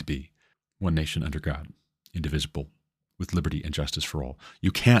going to be one nation under God, indivisible, with liberty and justice for all.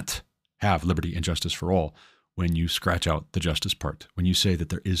 You can't have liberty and justice for all when you scratch out the justice part, when you say that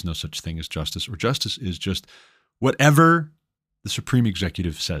there is no such thing as justice, or justice is just whatever the supreme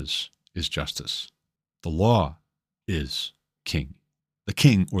executive says is justice. The law is king. The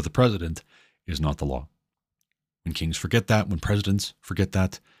king or the president is not the law. When kings forget that, when presidents forget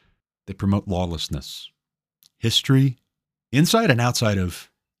that, they promote lawlessness. History, inside and outside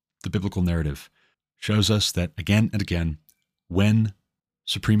of the biblical narrative, shows us that again and again, when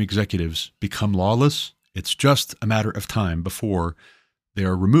supreme executives become lawless, it's just a matter of time before they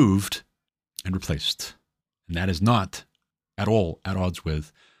are removed and replaced. And that is not at all at odds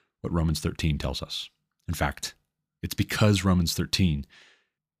with what Romans 13 tells us. In fact, it's because Romans 13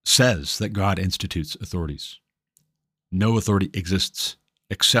 says that God institutes authorities. No authority exists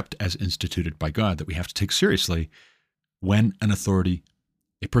except as instituted by God that we have to take seriously when an authority,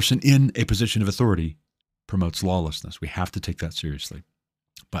 a person in a position of authority, promotes lawlessness. We have to take that seriously.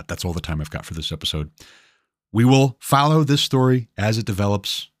 But that's all the time I've got for this episode. We will follow this story as it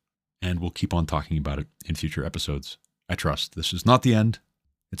develops, and we'll keep on talking about it in future episodes. I trust this is not the end.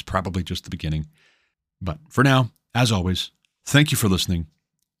 It's probably just the beginning. But for now, as always, thank you for listening.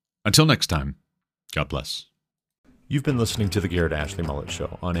 Until next time, God bless. You've been listening to The Garrett Ashley Mullet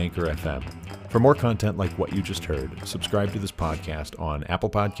Show on Anchor FM. For more content like what you just heard, subscribe to this podcast on Apple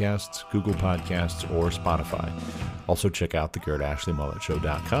Podcasts, Google Podcasts, or Spotify. Also check out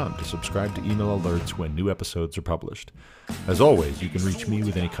thegarrettashleymulletshow.com to subscribe to email alerts when new episodes are published. As always, you can reach me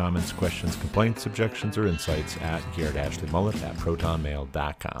with any comments, questions, complaints, objections, or insights at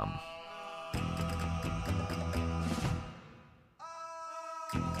garrettashleyMullet@protonmail.com.